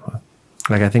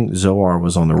 Like I think Zoar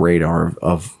was on the radar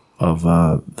of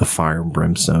the fire and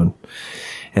brimstone,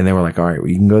 and they were like, all right,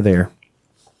 we can go there.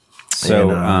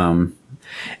 So, And,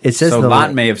 It says so the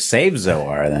Lot may have saved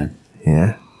Zoar then.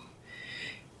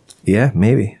 Yeah,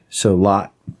 maybe. So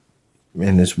Lot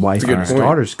and his wife and his point.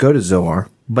 daughters go to Zoar,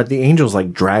 but the angels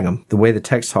like drag him. The way the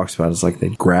text talks about it is like they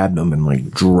grabbed him and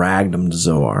like dragged him to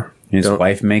Zoar. His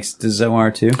wife makes it to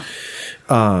Zoar too.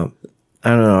 I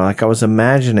don't know. Like I was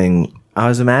imagining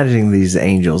these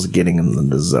angels getting him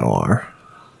to Zoar.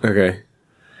 Okay.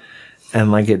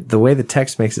 And like the way the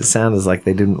text makes it sound is like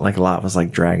they didn't, like Lot was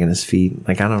like dragging his feet.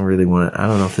 Like, I don't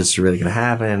know if this is really going to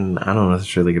happen. I don't know if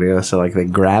it's really going to go. So like they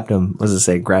grabbed him, what does it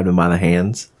say? Grabbed him by the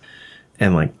hands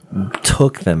and like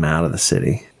took them out of the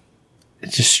city.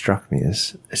 It just struck me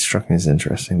as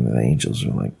interesting that the angels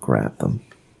would like grab them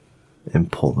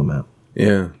and pull them out.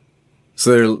 Yeah.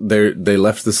 So they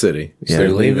left the city. So Yeah, they're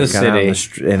leave leaving. the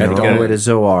city. And they're on the way to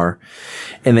Zoar.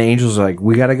 And the angels are like,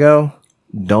 we got to go.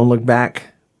 Don't look back.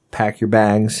 Pack your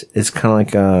bags. It's kind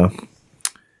of like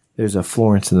there's a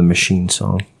Florence and the Machine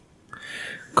song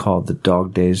called "The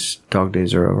Dog Days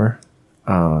Are Over."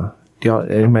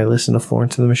 Anybody listen to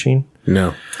Florence and the Machine?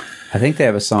 No. I think they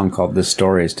have a song called "This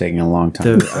Story Is Taking a Long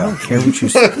Time." I don't care what you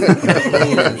say.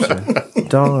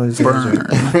 Dog burn.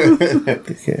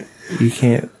 You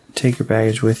can't take your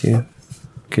baggage with you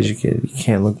because you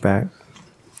can't look back.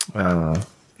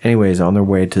 Anyways, on their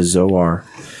way to Zoar.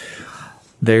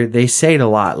 They say it a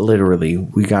lot, literally.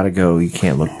 We gotta go. You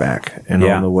can't look back. And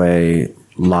Yeah. on the way,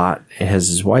 Lot has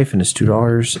his wife and his 2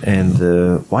 daughters, and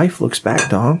the wife looks back,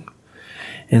 dog.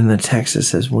 And the text it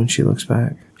says when she looks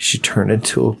back, she turned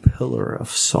into a pillar of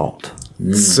salt.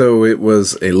 So it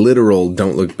was a literal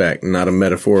 "don't look back," not a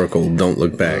metaphorical "don't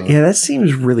look back." Yeah, that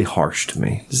seems really harsh to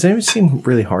me. Does that seem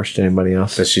really harsh to anybody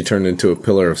else? That she turned into a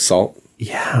pillar of salt,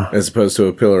 Yeah, as opposed to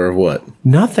a pillar of what?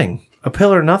 nothing. A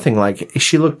pillar of nothing. Like,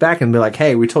 she looked back and be like,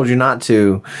 "Hey, we told you not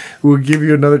to. We'll give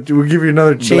you another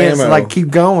chance. Blammo. Like,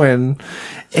 keep going."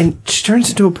 And she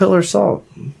turns into a pillar of salt.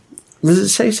 Does it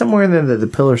say somewhere in there that the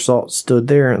pillar of salt stood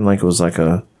there and like it was like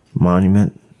a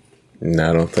monument? No,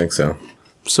 I don't think so.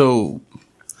 So,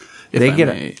 if They I get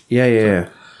may, it.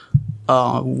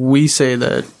 Yeah. we say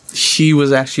that she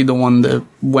was actually the one that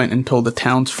went and told the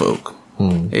townsfolk,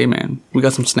 "Hey, man, we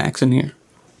got some snacks in here."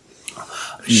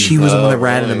 She was the one that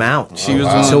ratted them out. She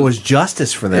was So it was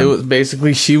justice for It them. was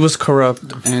basically she was corrupt,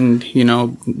 and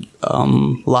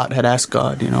Lot had asked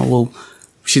God, well,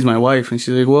 she's my wife, and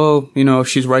she's like, well, if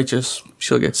she's righteous,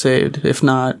 she'll get saved. If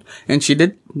not, and she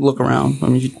did look around. I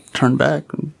mean, she turned back.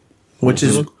 Which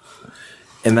is,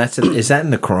 and is that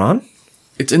in the Quran?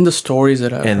 It's in the stories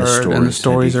that I've And the heard, and the stories,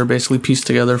 stories Hadith. are basically pieced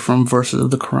together from verses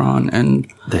of the Quran, and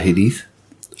The Hadith?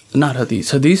 not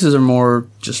hadiths. Hadiths are more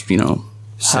just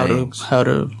Sayings. how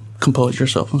to compose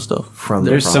yourself and stuff From the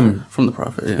There's Prophet. from the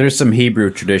Prophet. Yeah. There's some Hebrew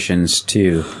traditions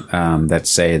too that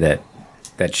say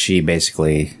that she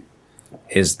basically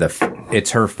is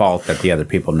it's her fault that the other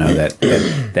people know that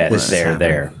they're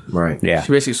there. Right. Yeah,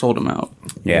 She basically sold him out.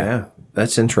 yeah.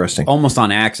 That's interesting. Almost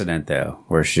on accident though,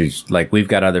 where she's like, "We've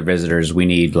got other visitors. We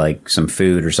need like some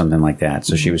food or something like that."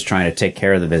 So she was trying to take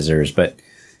care of the visitors, but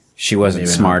she wasn't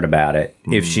smart about it.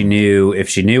 If she knew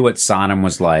what Sodom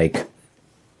was like,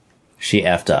 she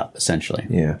effed up essentially.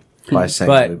 Yeah. By saying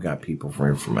But- we've got people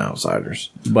from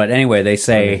outsiders. But anyway, they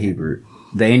say Hebrew.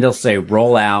 the angels say,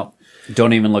 "Roll out,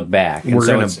 don't even look back." And We're so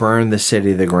going it's- to burn the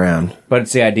city to the ground. But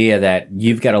it's the idea that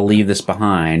you've got to leave this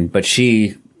behind. But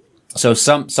so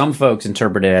some folks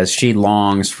interpret it as she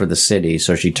longs for the city,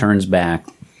 so she turns back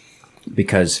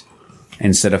because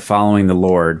instead of following the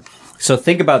Lord. So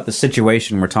think about the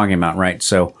situation we're talking about, right?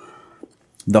 So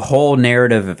the whole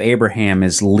narrative of Abraham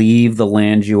is leave the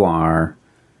land you are,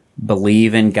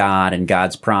 believe in God and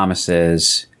God's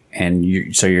promises,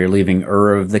 and so you're leaving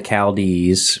Ur of the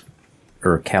Chaldees,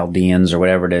 or Chaldeans, or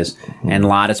whatever it is, and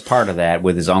Lot is part of that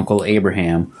with his uncle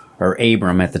Abraham, or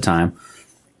Abram at the time.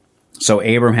 So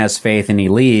Abram has faith and he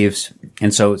leaves,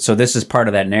 and so this is part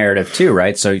of that narrative too,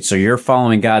 right? So you're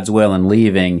following God's will and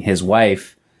leaving. His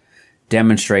wife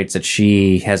demonstrates that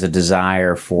she has a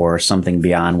desire for something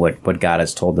beyond what God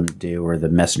has told them to do, or the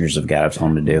messengers of God have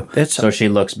told them to do. So she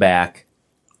looks back,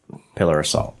 pillar of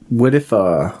salt. What if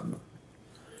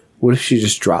she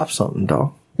just dropped something,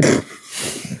 dog?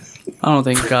 I don't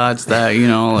think God's that,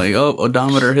 like, oh,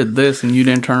 odometer hit this and you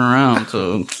didn't turn around.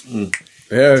 So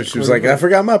Yeah, she was like, "I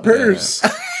forgot my purse."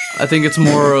 I think it's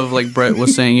more of like Brett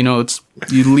was saying, it's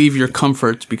you leave your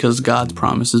comforts because God's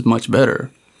promise is much better.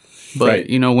 But, Right.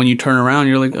 when you turn around,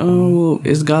 you're like, oh,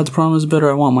 is God's promise better?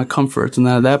 I want my comforts. And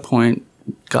then at that point,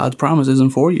 God's promise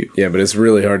isn't for you. Yeah, but it's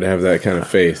really hard to have that kind of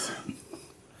faith.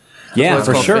 Yeah, it's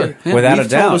for called sure, faith. Yeah. without We've a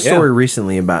doubt. told a yeah. story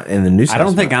recently about in the New I Testament.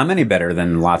 don't think I'm any better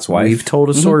than Lot's wife. We've told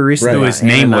a story recently. Right. about Who his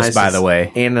name was, Ananias by the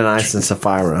way. Ananias and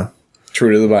Sapphira.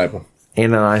 True to the Bible.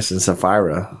 Ananias and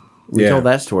Sapphira. We Yeah. told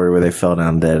that story where they fell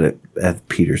down dead at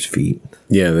Peter's feet.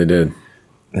 Yeah, they did.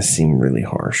 That seemed really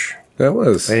harsh. That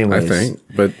was, Anyways. I think.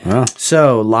 But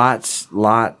So Lot's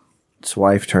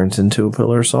wife turns into a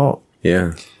pillar of salt.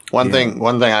 yeah, One thing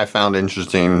I found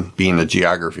interesting, being a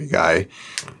geography guy,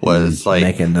 was like,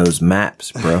 Making those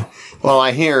maps, bro. well,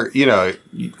 I hear,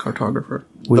 Cartographer.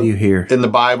 What do you hear? in the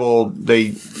Bible,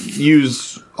 they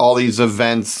use all these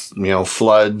events,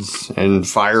 floods and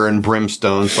fire and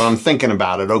brimstone. So I'm thinking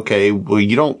about it. Okay,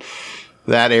 well,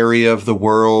 that area of the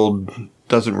world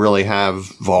doesn't really have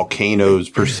volcanoes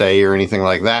per se or anything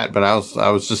like that. But I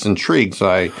was just intrigued. So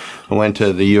I went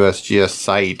to the USGS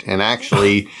site, and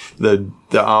actually the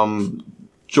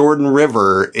Jordan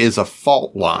River is a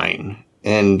fault line.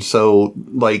 And so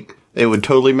it would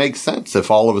totally make sense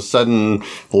if all of a sudden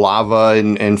lava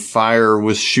and fire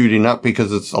was shooting up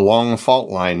because it's along a fault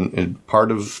line and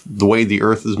part of the way the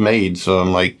earth is made. So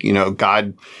I'm like,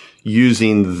 God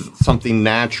using something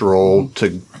natural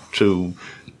to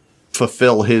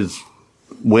fulfill his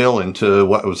will into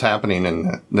what was happening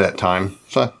in that time.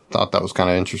 So I thought that was kind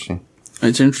of interesting.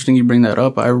 It's interesting you bring that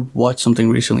up. I watched something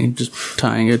recently just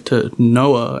tying it to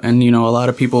Noah, and a lot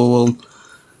of people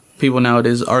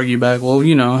nowadays argue back, well,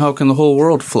 how can the whole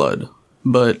world flood?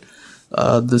 But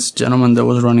this gentleman that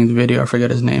was running the video, I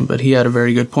forget his name, but he had a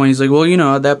very good point. He's like, well,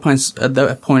 at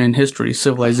that point in history,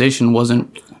 civilization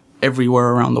wasn't everywhere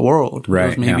around the world. Right.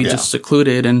 It was maybe just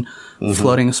secluded, and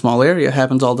flooding a small area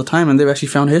happens all the time, and they've actually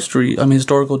found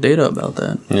historical data about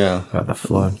that. Yeah. About the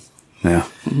flood. Yeah.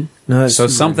 No, So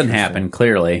something happened,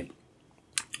 clearly.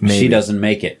 Maybe. She doesn't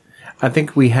make it. I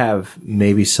think we have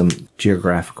maybe some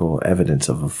geographical evidence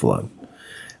of a flood.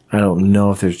 I don't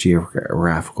know if there's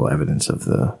geographical evidence of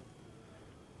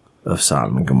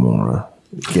Sodom and Gomorrah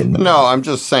getting. No, I'm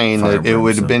just saying that it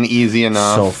would have been easy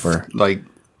enough. Sulfur.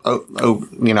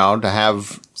 To have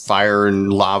fire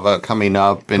and lava coming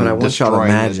up and But I want y'all to destroying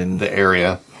imagine, the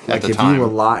area at the if time. you were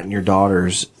Lot and your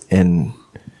daughters and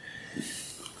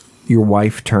your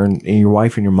wife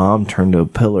and your mom turned to a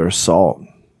pillar of salt.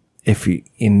 If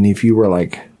you were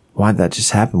like, why'd that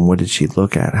just happen? What did she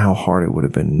look at? How hard it would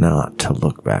have been not to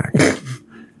look back.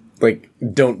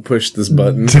 Don't push this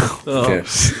button.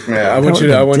 Yes. Yeah. I want you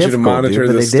to difficult, monitor dude,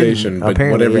 but the they didn't. station, but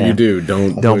Apparently, whatever yeah. you do,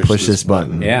 don't push this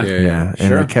button. Yeah. Yeah. And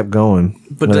Sure. they kept going.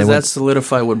 But When does they that went-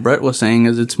 solidify what Brett was saying?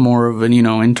 Is it's more of an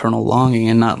internal longing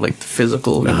and not like the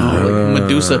physical, like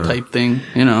Medusa type thing?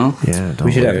 Yeah.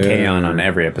 We should have Yeah. Kaon on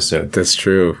every episode That's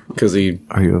true, because he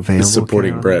Are you available? is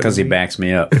supporting Keon? Brett. because he backs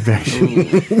me up.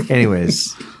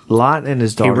 Anyways, Lot and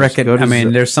his daughters go to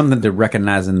There's something to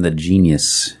recognizing the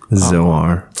genius.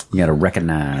 Zoar. You got to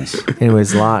recognize.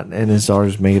 Anyways, Lot and his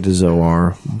daughters make it to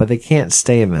Zoar, but they can't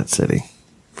stay in that city.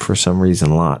 For some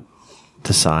reason, Lot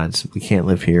decides we can't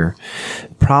live here.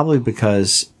 Probably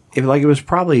because it was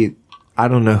probably, I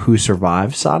don't know who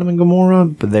survived Sodom and Gomorrah,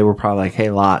 but they were probably like, hey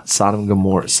Lot, Sodom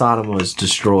was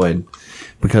destroyed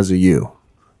because of you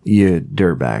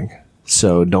dirtbag.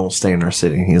 So don't stay in our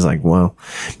city. And he's like, well,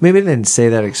 maybe they didn't say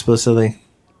that explicitly.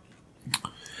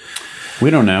 We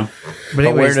don't know. But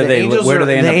anyways, where do they end up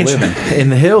living? In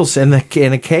the hills, in a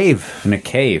cave. In a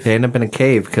cave. They end up in a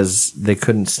cave because they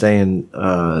couldn't stay in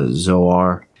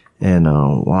Zoar. And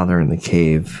while they're in the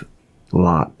cave,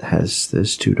 Lot has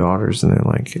his two daughters, and they're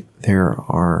like, there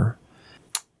are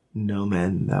no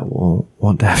men that will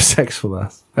want to have sex with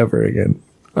us ever again.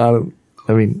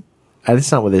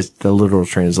 That's not what the literal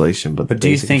translation, but do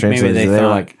you think maybe they they're thought,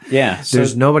 like, yeah, so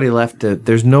there's nobody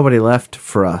left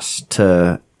for us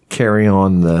to carry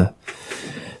on the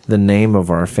name of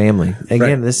our family. Again,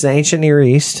 Right. this is ancient Near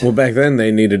East. Well, back then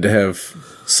they needed to have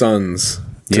sons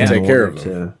to Yeah. take care of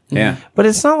them. yeah. But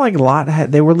it's not like Lot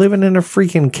they were living in a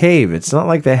freaking cave. It's not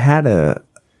like they had a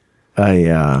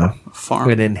Farm.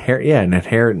 an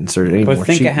inheritance or any But more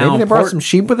think sheep. of how Maybe they brought important- some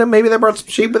sheep with them. Maybe they brought some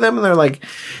sheep with them, and they're like,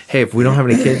 "Hey, if we don't have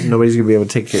any kids, nobody's gonna be able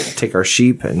to take our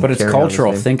sheep." And But it's carry on this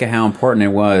cultural. thing. Think of how important it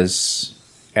was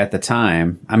at the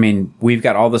time. I mean, we've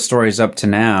got all the stories up to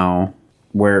now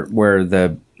where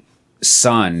the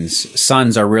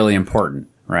sons are really important,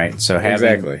 right? So having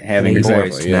Exactly.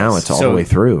 boys. Yeah. Now it's all So- the way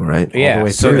through, right? All Yeah, the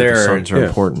way so through. The they're- sons are yeah.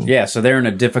 important. Yeah, so they're in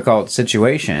a difficult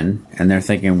situation, and they're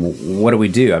thinking, "What do we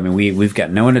do?" I mean, we've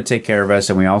got no one to take care of us,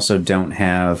 and we also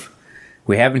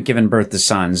we haven't given birth to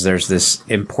sons. There's this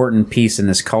important piece in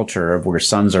this culture of where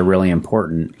sons are really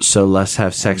important. So let's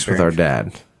have sex with our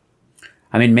dad.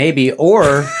 I mean, maybe,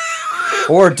 or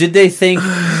did they think,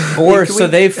 so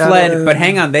they fled? But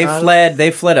hang on, they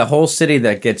fled a whole city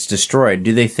that gets destroyed.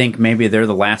 Do they think maybe they're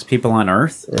the last people on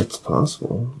Earth? It's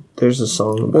possible. There's a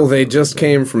song. Well, they just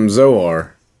came from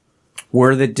Zoar.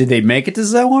 Did they make it to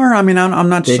Zoar? I mean, I'm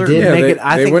not They certain. did Yeah, make they- it.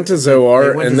 I they think went to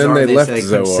Zoar, went and to then Zoar, they left said they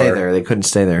couldn't Zoar. stay there. They couldn't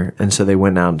stay there, and so they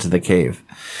went out into the cave.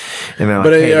 And they're like,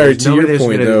 But hey, all right, there's to nobody your that's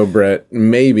point, gonna- though, Brett,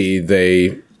 maybe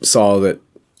they saw that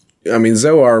I mean,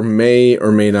 Zoar may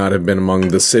or may not have been among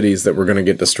the cities that were going to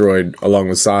get destroyed along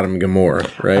with Sodom and Gomorrah,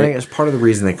 right? I think it's part of the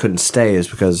reason they couldn't stay is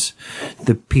because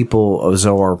the people of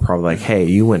Zoar were probably like, hey,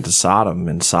 you went to Sodom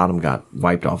and Sodom got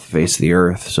wiped off the face of the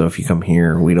earth. So if you come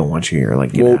here, we don't want you here.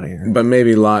 Like, get out of here. But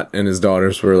maybe Lot and his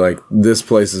daughters were like, this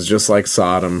place is just like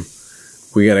Sodom.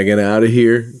 We got to get out of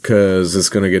here because it's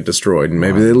going to get destroyed. And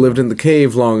maybe they lived in the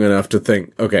cave long enough to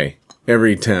think, okay,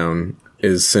 every town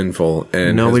is sinful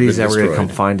and Nobody's has ever been going to come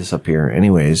destroyed. find us up here.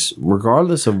 Anyways,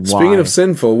 regardless of why. Speaking of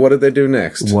sinful, what did they do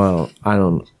next? Well, I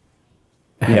don't.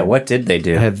 Yeah, what did they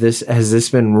do? Has this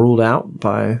been ruled out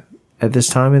by at this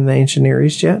time in the ancient Near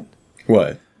East yet?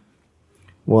 What?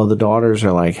 Well, the daughters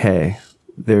are like, hey,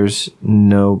 there's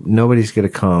nobody's going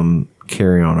to come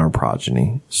carry on our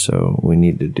progeny, so we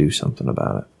need to do something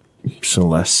about it. So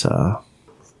let's, and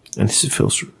this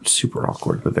feels super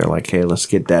awkward, but they're like, hey, let's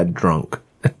get Dad drunk.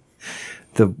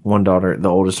 The one daughter, the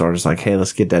oldest daughter's like, hey,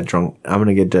 let's get Dad drunk. I'm going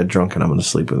to get Dad drunk and I'm going to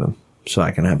sleep with him so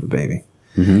I can have a baby.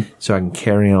 Mm-hmm. So I can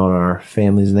carry on our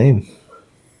family's name.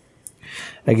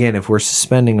 Again, if we're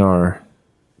suspending our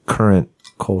current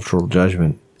cultural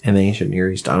judgment in the ancient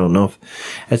Near East, I don't know if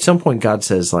at some point God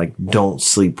says, like, don't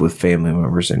sleep with family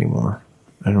members anymore.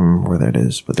 I don't remember where that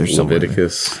is, but there's somewhere there.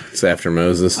 Leviticus. It's after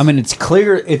Moses. I mean, it's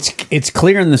clear. It's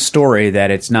clear in the story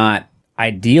that it's not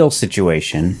ideal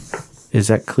situation. Is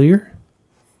that clear?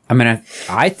 I mean,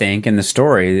 I think in the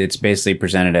story it's basically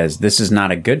presented as this is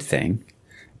not a good thing,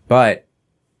 but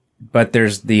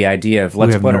there's the idea of We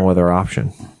let's have put no other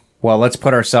option. let's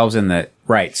put ourselves in the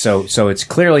right. So it's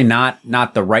clearly not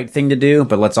the right thing to do,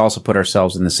 but let's also put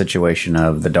ourselves in the situation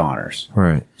of the daughters.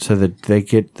 Right. So that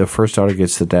the first daughter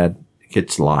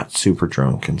gets Lot super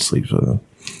drunk and sleeps with him.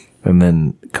 And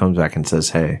then comes back and says,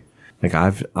 hey, like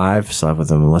I've slept with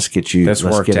him. Let's get you. This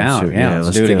let's worked get him out. super- Yeah,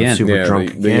 let's do it get him again. Super yeah, drunk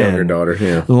the again. younger daughter,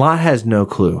 yeah. Lot has no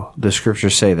clue. The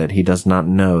scriptures say that he does not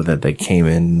know that they came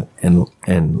in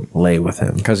and lay with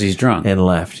him. Because he's drunk. And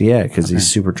left. Yeah, because he's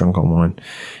super drunk on wine.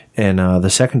 And the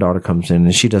second daughter comes in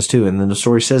and she does too. And then the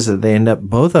story says that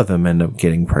both of them end up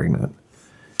getting pregnant.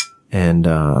 And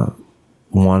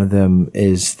one of them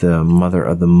is the mother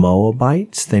of the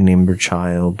Moabites. They named her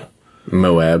child.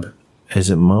 Moab. Is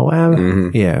it Moab?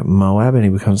 Mm-hmm. Yeah, Moab, and he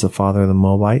becomes the father of the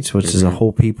Moabites, which is a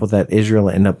whole people that Israel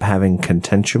end up having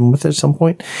contention with at some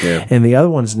point. Yeah. And the other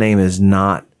one's name is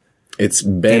not It's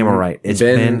Ben. Amorite. It's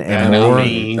Ben Amor,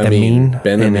 Amin.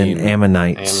 Ben and then Amin.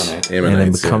 Ammonites. And then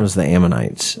Ammonites, becomes the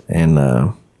Ammonites.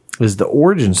 And is the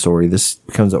origin story. This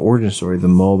becomes the origin story of the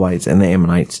Moabites and the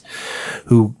Ammonites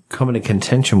who come into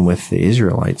contention with the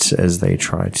Israelites as they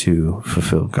try to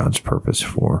fulfill God's purpose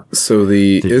for. So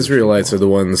the Israelites are the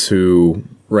ones who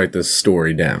write this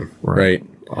story down, right?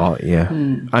 Oh, yeah.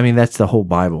 I mean, that's the whole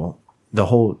Bible. The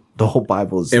whole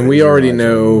Bible is. And the we already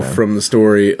Israelites know writing down. from the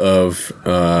story of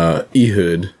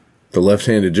Ehud, the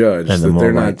left-handed judge, And the that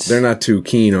Moabites. they're not too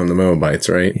keen on the Moabites,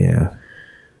 right? Yeah.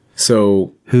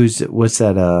 So What's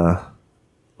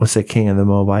that king of the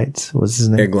Moabites? What's his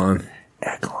name? Eglon,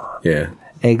 Eglon. yeah,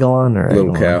 Eglon or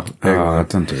little Eglon? cow. Eglon.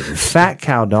 Don't do this. Fat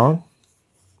cow dog.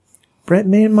 Brett,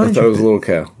 man, I mind thought it you. was a little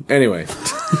cow. Anyway,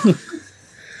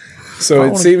 so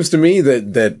it seems to me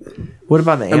that What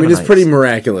about the I Ammonites? mean it's pretty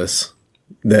miraculous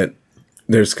that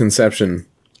there's conception.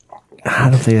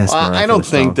 I don't think that's I don't miraculous,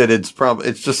 think dog. that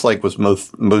it's just like with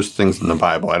most things in the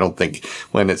Bible. I don't think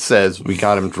when it says we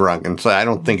got him drunk, and so I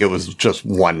don't think it was just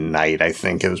one night. I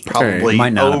think it was probably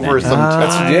Might not have over been. some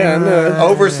time. Yeah, no,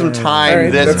 Over some time, All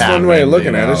right, this that's one way of happened,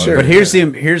 looking at it, sure. But here's the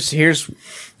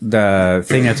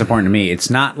thing that's important to me. It's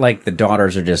not like the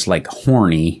daughters are just like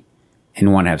horny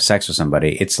and want to have sex with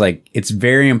somebody. It's like it's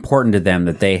very important to them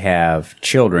that they have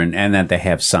children and that they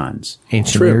have sons.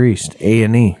 Ancient True. Near East,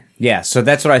 A&E. Yeah, so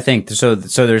that's what I think. So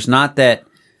there's not that.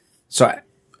 So,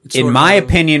 in my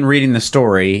opinion, reading the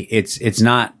story, it's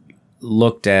not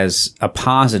looked as a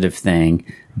positive thing,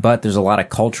 but there's a lot of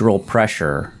cultural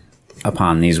pressure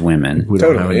upon these women We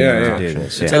don't have Totally, any yeah, to yeah. do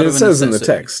this. And Yeah. it of a says in the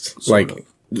necessity, text, sort like of.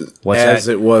 What's as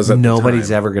that? it was at Nobody's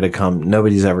the time. ever going to come.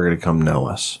 Nobody's ever going to come know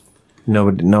us. No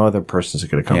other person's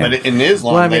going to come. But in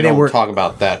Islam, Well, I mean, they they don't were- talk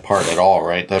about that part at all,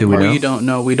 right? That Do we part, know? We don't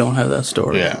know. We don't have that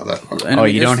story. Yeah, that part. And Oh, I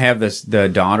mean, you don't have the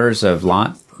daughters of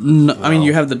Lot? No, I mean,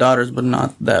 you have the daughters, but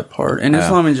not that part. In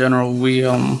Islam in general,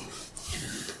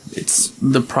 it's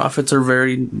the prophets are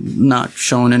very not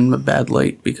shown in a bad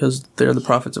light because they're the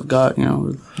prophets of God. You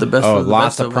know, the best. Oh, of the Lot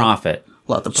best the of prophet.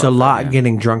 Lot the prophet. So Lot yeah.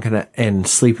 getting drunk and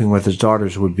sleeping with his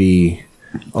daughters would be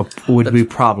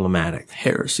problematic.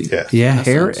 heresy. Yes. Yeah, In a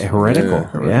sense.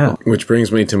 heretical. Yeah. Which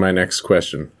brings me to my next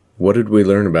question. What did we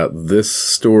learn about this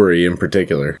story in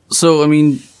particular? So, I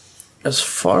mean, as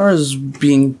far as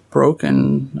being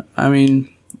broken, I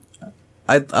mean,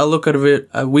 I look at it.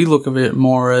 We look at it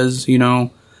more as, you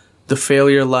know, the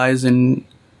failure lies in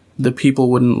the people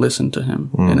wouldn't listen to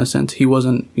him. In a sense, he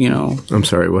wasn't. You know, I'm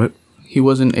sorry. What? he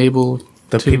wasn't able.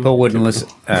 The people wouldn't listen.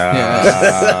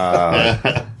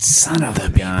 Yeah. Son of a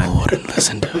gun. Wouldn't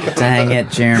listen to him. Dang it,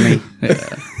 Jeremy.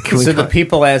 So the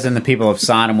people, as in the people of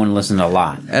Sodom, wouldn't listen to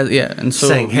Lot. And so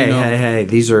saying, hey, you know, hey,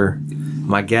 these are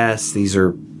my guests. These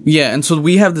are yeah, and so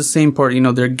we have the same part. You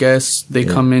know, they're guests. They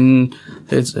come in.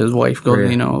 His wife goes.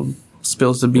 Right. You know,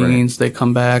 spills the beans. They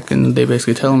come back and they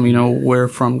basically tell him, you know, we're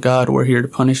from God. We're here to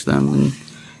punish them, and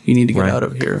you need to get out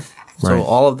of here. So Right.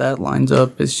 all of that lines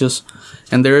up. It's just,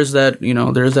 and there is that, you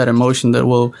know, there is that emotion that,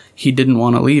 well, he didn't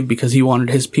want to leave because he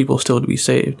wanted his people still to be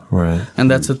saved. right.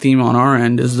 And that's the theme on our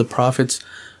end is the prophets,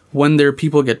 when their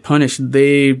people get punished,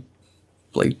 they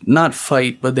like not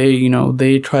fight, but they, you know,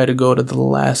 they try to go to the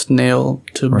last nail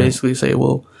to basically say,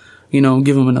 well, you know,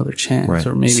 give them another chance Right.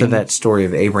 or maybe. So that story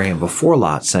of Abraham before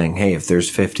Lot saying, hey, if there's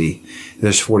 50,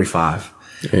 there's 45.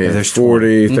 Yeah, If there's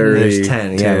 40, 20, 30, there's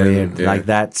 10. 10, yeah. Like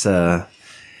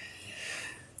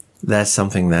that's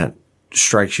something that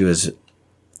strikes you as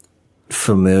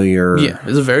familiar. Yeah,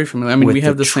 it's very familiar. I mean, with we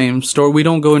have the the same story. We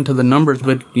don't go into the numbers,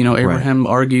 but, you know, Abraham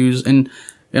argues, and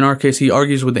in our case, he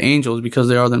argues with the angels because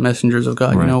they are the messengers of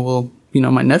God. Right. You know, well, you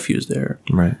know, my nephew's there.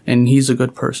 Right. And he's a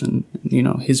good person. You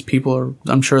know, his people are,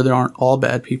 I'm sure they aren't all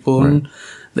bad people. And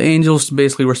the angels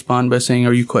basically respond by saying,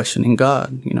 are you questioning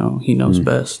God? You know, he knows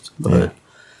best. But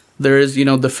there is, you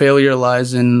know, the failure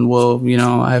lies in, well, you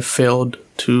know, I have failed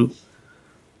to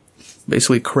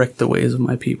basically correct the ways of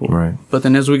my people. Right. But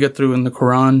then as we get through in the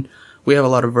Quran, we have a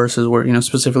lot of verses where, you know,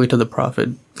 specifically to the prophet,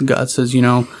 God says, you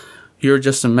know, you're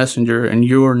just a messenger and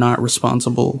you're not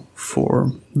responsible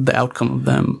for the outcome of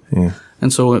them. Yeah.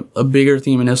 And so a bigger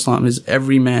theme in Islam is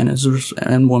every man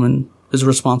and woman is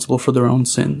responsible for their own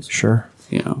sins. Sure.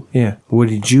 You know, Yeah. What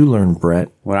did you learn, Brett?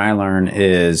 What I learn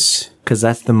is Because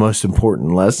that's the most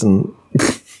important lesson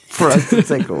for us to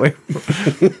take away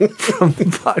from the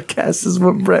podcast is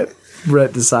what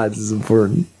Brett decides is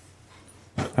important.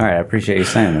 all right. I appreciate you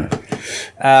saying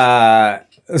that.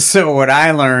 So what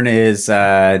I learn is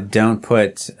don't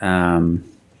put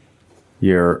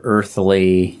your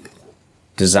earthly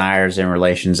desires and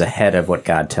relations ahead of what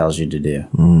God tells you to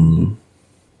do.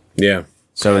 Yeah.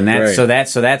 So in that, Right. so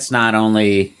that's not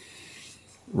only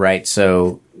right.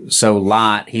 So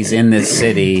Lot, he's in this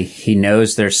city. He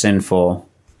knows they're sinful.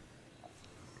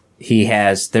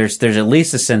 There's at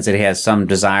least a sense that he has some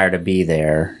desire to be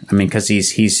there. I mean, because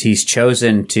he's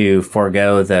chosen to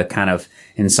forego the kind of,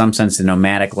 in some sense, the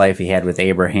nomadic life he had with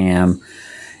Abraham,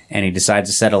 and he decides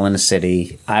to settle in a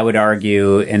city. I would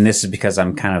argue, and this is because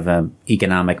I'm kind of an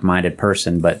economic-minded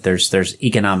person, but there's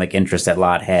economic interest that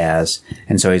Lot has,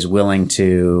 and so he's willing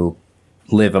to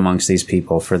live amongst these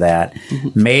people for that.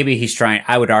 Maybe he's trying.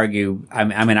 I would argue.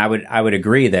 I would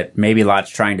agree that maybe Lot's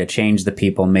trying to change the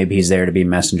people. Maybe he's there to be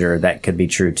messenger. That could be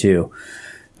true too.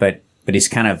 But he's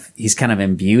kind of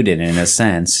imbued in it in a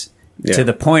sense. Yeah. To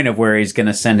the point of where he's going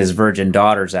to send his virgin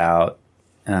daughters out,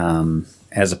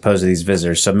 as opposed to these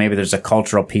visitors. So maybe there's a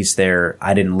cultural piece there.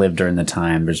 I didn't live during the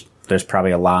time. There's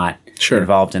probably a lot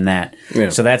involved in that. Yeah.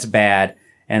 So that's bad.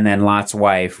 And then Lot's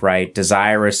wife, right?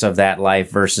 Desirous of that life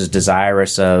versus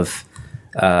desirous of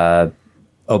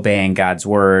obeying God's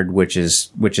word, which is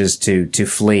to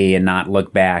flee and not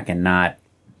look back and not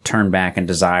turn back and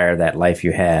desire that life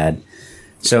you had.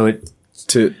 So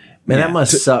Man, that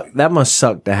must suck. That must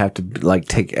suck to have to like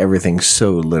take everything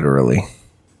so literally.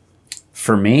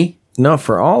 for me, No,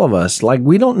 for all of us. Like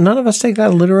none of us take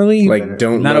that literally. Like,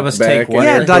 don't None look of us back take what-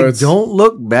 yeah, at like quotes. don't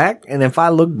look back. And if I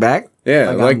look back,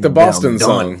 Yeah, like I'm the Boston done.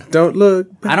 song. Don't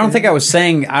look back. I don't think I was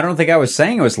saying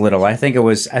it was little. I think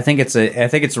it's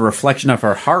a reflection of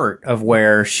her heart of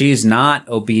where she's not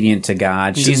obedient to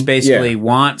God. She's basically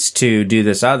wants to do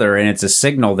this other, and it's a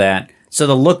signal that, so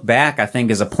the look back, I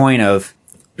think, is a point of,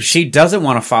 she doesn't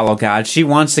want to follow God. She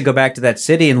wants to go back to that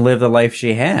city and live the life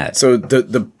she had. So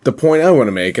the point I want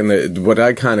to make, and what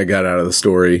I kind of got out of the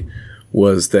story,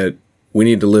 was that we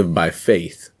need to live by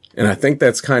faith. And I think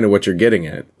that's kind of what you're getting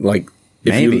at. Like,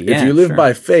 if you live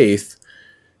by faith,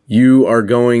 you are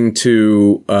going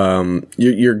to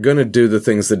you're going to do the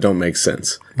things that don't make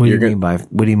sense. what do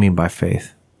you mean by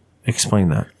faith? Explain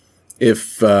that.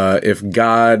 If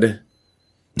God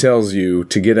tells you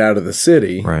to get out of the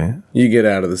city, Right. you get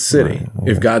out of the city. Right.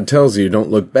 If God tells you don't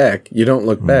look back, you don't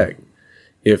look back.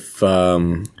 If So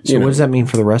what does that mean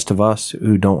for the rest of us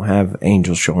who don't have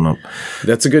angels showing up?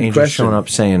 that's a good Angels question. showing up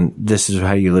saying, this is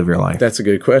how you live your life. That's a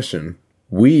good question.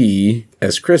 We,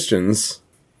 as Christians,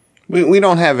 We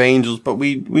don't have angels, but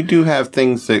we do have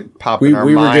things that pop We in our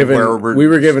were mind given where we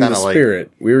were given the kinda like-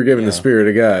 Spirit. We were given the Spirit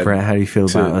of God. Brad, how do you feel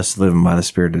about us living by the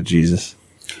Spirit of Jesus?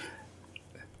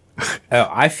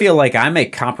 I feel like I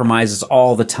make compromises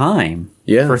all the time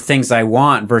Yeah. for things I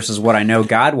want versus what I know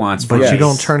God wants for But me. you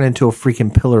don't turn into a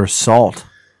freaking pillar of salt.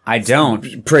 I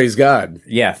don't. Praise God.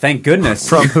 Yeah, thank goodness.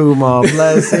 From whom all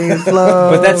blessings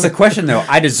flow. But that's the question, though.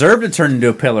 I deserve to turn into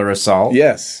a pillar of salt.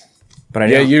 Yes. But I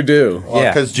Yeah, don't. you do.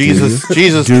 Yeah. Because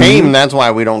Jesus came, that's why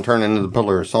we don't turn into the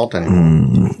pillar of salt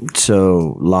anymore.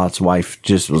 So Lot's wife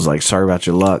just was like, "Sorry about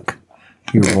your luck.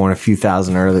 You were born a few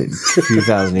thousand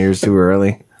years too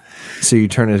early. So you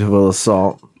turn into a pillar of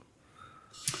salt."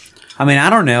 I mean, I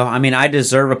don't know. I mean, I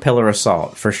deserve a pillar of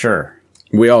salt for sure.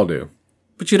 We all do.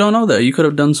 But you don't know that. You could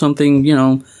have done something,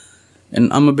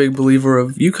 and I'm a big believer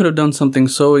of, you could have done something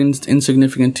so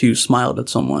insignificant to you, smiled at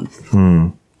someone.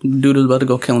 Dude was about to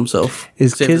go kill himself.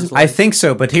 Is Save kids- his I life. think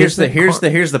so, but here's the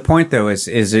Kismet point though is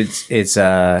it's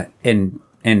and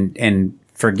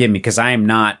forgive me because I am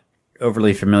not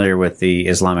overly familiar with the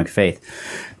Islamic faith,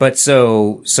 but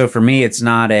so for me it's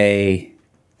not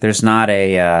there's not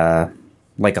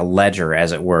like a ledger,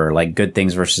 as it were, like good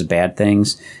things versus bad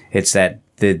things. It's that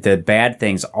the bad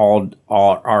things are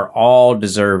all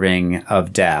deserving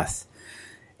of death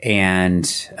and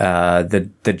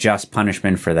the just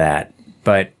punishment for that.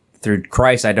 But through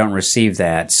Christ, I don't receive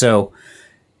that. So,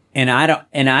 and I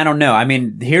don't know. I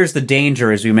mean, here's the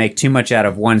danger: is we make too much out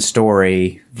of one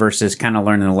story versus kind of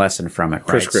learning a lesson from it. Right?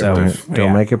 Prescriptive. Don't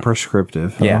yeah. make it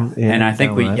prescriptive. Yeah, and I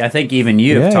think I think even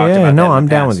you Yeah, have talked yeah, about. no, that in I'm the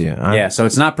down past. with you. Yeah, so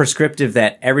it's not prescriptive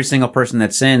that every single person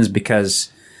that sins,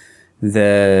 because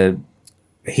the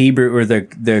Hebrew or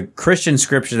the Christian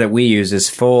scripture that we use is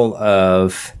full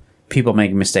of people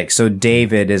making mistakes. So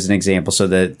David is an example. So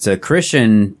the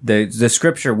Christian, the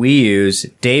scripture we use,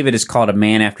 David is called a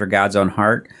man after God's own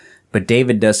heart, but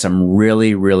David does some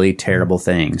really, really terrible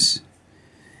things.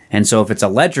 And so if it's a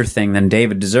ledger thing, then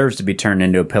David deserves to be turned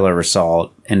into a pillar of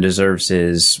salt and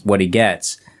deserves what he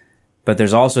gets. But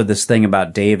there's also this thing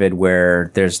about David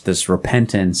where there's this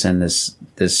repentance and this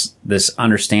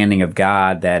understanding of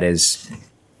God that is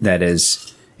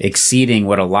exceeding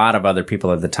what a lot of other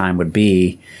people at the time would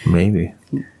be. Maybe.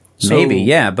 Maybe,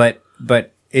 yeah, but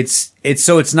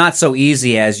it's not so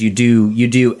easy as you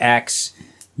do X,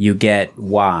 you get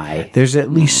Y. There's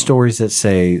at least stories that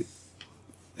say,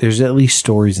 there's at least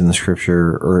stories in the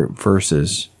scripture or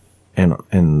verses in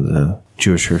the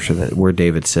Jewish scripture where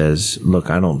David says,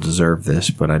 "Look, I don't deserve this,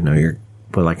 but I know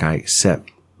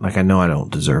I know I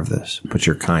don't deserve this, but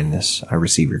your kindness, I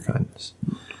receive your kindness."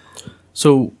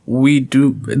 So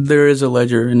there is a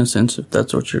ledger in a sense, if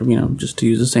that's what you're, just to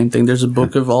use the same thing. There's a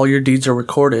book of all your deeds are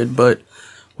recorded, but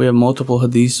we have multiple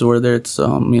hadiths where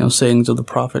it's, sayings of the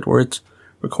prophet where it's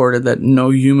recorded that no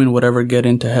human would ever get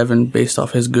into heaven based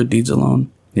off his good deeds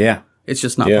alone. Yeah. It's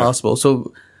just not Yeah. possible.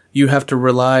 So you have to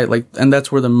rely, and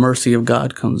that's where the mercy of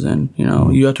God comes in.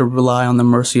 You have to rely on the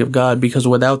mercy of God, because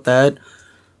without that,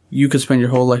 you could spend your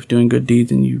whole life doing good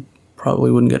deeds and you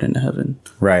probably wouldn't get into heaven.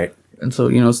 Right. And so,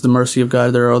 it's the mercy of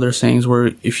God. There are other sayings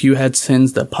where if you had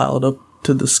sins that piled up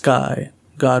to the sky,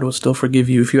 God will still forgive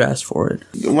you if you ask for it.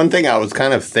 The one thing I was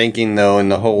kind of thinking though in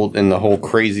the whole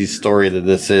crazy story that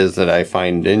this is that I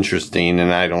find interesting,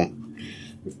 and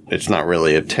it's not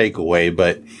really a takeaway,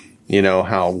 but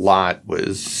how Lot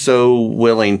was so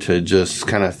willing to just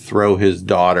kind of throw his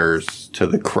daughters to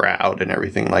the crowd and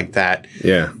everything like that.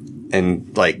 Yeah.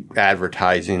 And like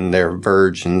advertising their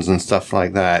virgins and stuff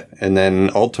like that. And then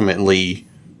ultimately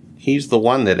he's the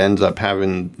one that ends up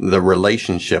having the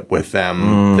relationship with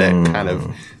them that kind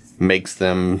of makes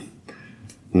them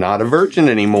not a virgin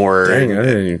anymore. Dang, I didn't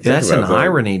even think That's about an that.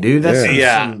 irony, dude. That's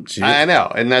Yeah, I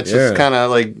know, and that's just Yeah. kind of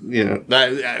like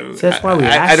That's why we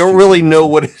I asked don't you. really know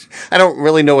what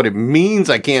it means.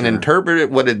 I can't interpret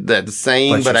it that's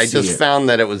saying, But but you I see just it. found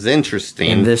that it was interesting.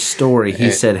 In this story,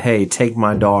 he said, "Hey, take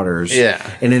my daughters." Yeah.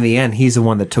 And in the end, he's the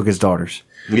one that took his daughters.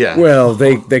 yeah. Well,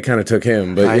 they kind of took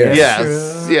him, but yeah.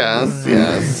 Yes.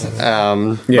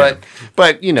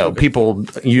 But people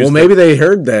use. Well, maybe they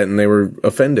heard that and they were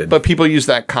offended. But people use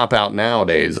that cop out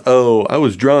nowadays. Oh, I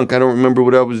was drunk. I don't remember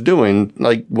what I was doing.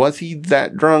 Like, was he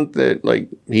that drunk that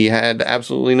he had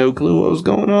absolutely no clue what was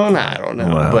going on? I don't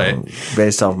know. Well, but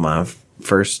based off my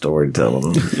first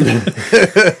storytelling,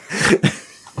 the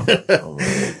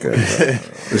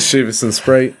Chivas and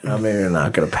Sprite. I mean, you're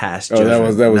not going to pass Oh,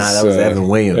 judgment. that was that was Evan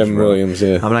Williams. Evan bro. Williams,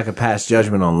 yeah. I'm not going to pass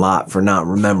judgment on Lot for not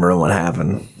remembering what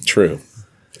happened. True.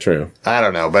 True. I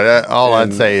don't know, but all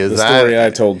I'd say is The that story I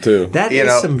told too. That You is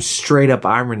know- some straight up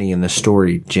irony in the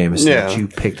story, Jameson, Yeah. that you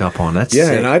picked up on. That's Yeah,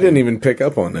 sick. and I didn't even pick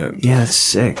up on that. Yeah, that's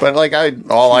sick. But like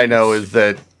all I know is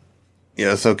that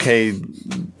it's okay.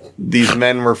 These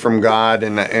men were from God,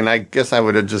 and I guess I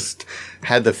would have just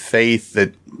had the faith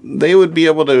that they would be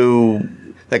able to,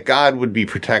 that God would be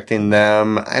protecting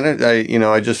them.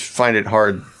 I just find it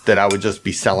hard that I would just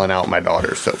be selling out my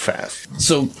daughter so fast.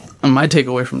 So my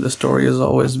takeaway from this story has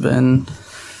always been,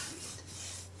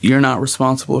 you're not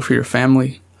responsible for your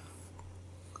family.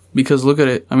 Because look at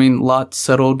it. I mean, Lot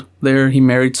settled there. He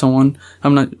married someone.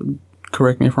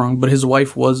 Correct me if I'm wrong, but his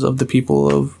wife was of the people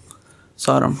of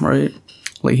Sodom, right?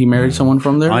 Like he married someone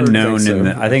from there? Unknown so. in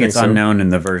the, I think it's so. unknown in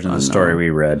the version of the story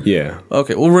we read. Yeah.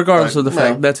 Okay, well, regardless of the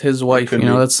fact, no, that's his wife, could be.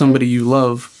 that's somebody you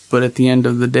love, but at the end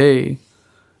of the day,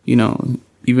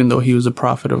 even though he was a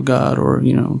prophet of God, or,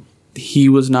 he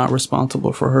was not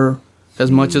responsible for her.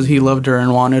 As much as he loved her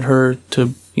and wanted her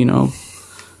to,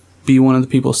 be one of the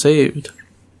people saved,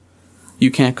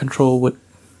 you can't control what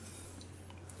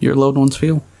your loved ones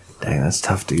feel Dang, that's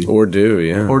tough, dude. Or do,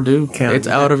 yeah. or do. Can't- It's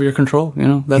out of your control,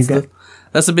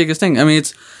 That's the biggest thing. I mean,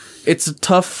 it's a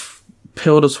tough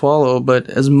pill to swallow, but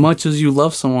as much as you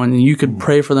love someone, you could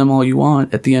pray for them all you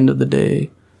want. At the end of the day,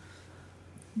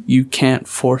 you can't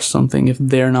force something if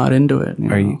they're not into it.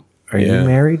 Are you Yeah.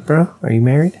 married, bro? Are you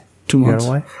married? 2 You got months? a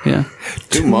wife? Yeah.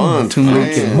 2 months. 2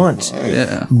 months. man. Months.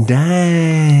 Yeah.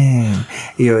 Dang.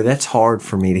 That's hard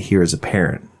for me to hear as a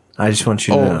parent. I just want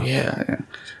you to know. Oh, yeah.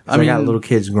 I got little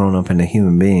kids growing up into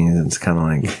human beings, and it's kind of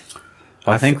like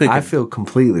I think I feel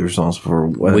completely responsible for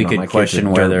whether we or not my could kids question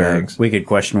are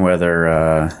whether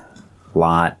dirtbags.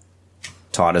 Lot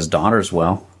taught his daughters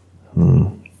well.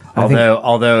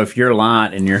 Although if you're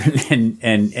Lot and you're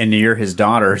and you're his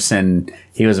daughters, and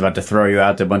he was about to throw you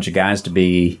out to a bunch of guys to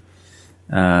be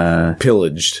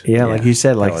Pillaged. Yeah, like you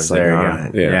said, like, fellas, it's like, there all you go.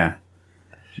 right. Yeah.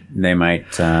 They might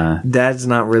Dad's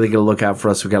not really going to look out for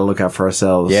us. We got to look out for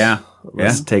ourselves. Yeah.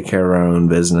 Let's Yeah. take care of our own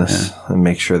business and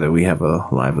make sure that we have a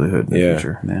livelihood in the Yeah.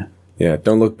 future. yeah. Yeah,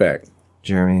 don't look back.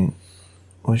 Jeremy,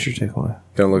 what's your takeaway?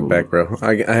 Don't look back, bro.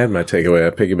 I had my takeaway.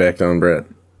 I piggybacked on Brett.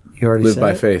 You already Live said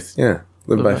by it? faith. Yeah.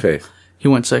 Live by faith. He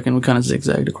went second. We kind of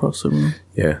zigzagged across the room.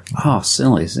 Yeah. Oh,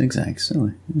 silly zigzag,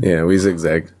 silly. Yeah, we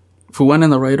zigzagged. If we went in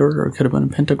the right order, it could have been a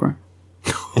pentagram.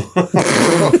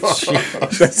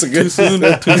 That's a good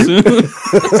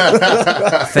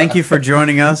Thank you for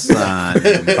joining us on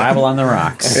Bible on the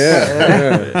Rocks.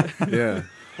 Yeah.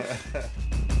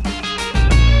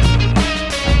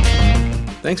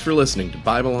 Thanks for listening to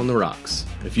Bible on the Rocks.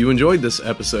 If you enjoyed this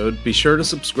episode, be sure to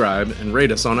subscribe and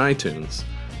rate us on iTunes.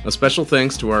 A special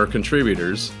thanks to our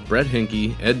contributors, Brett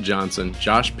Hinkey, Ed Johnson,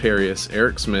 Josh Perius,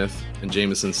 Eric Smith, and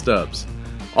Jameson Stubbs.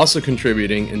 Also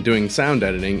contributing and doing sound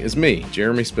editing is me,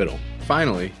 Jeremy Spittle.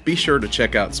 Finally, be sure to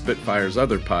check out Spitfire's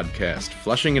other podcast,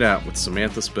 Flushing It Out with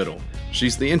Samantha Spittle.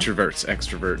 She's the introvert's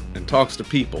extrovert and talks to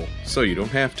people, so you don't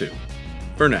have to.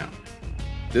 For now,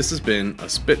 this has been a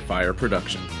Spitfire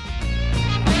production.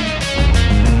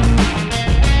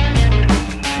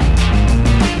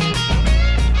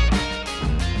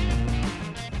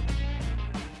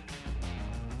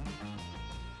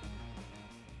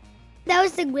 That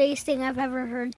was the greatest thing I've ever heard.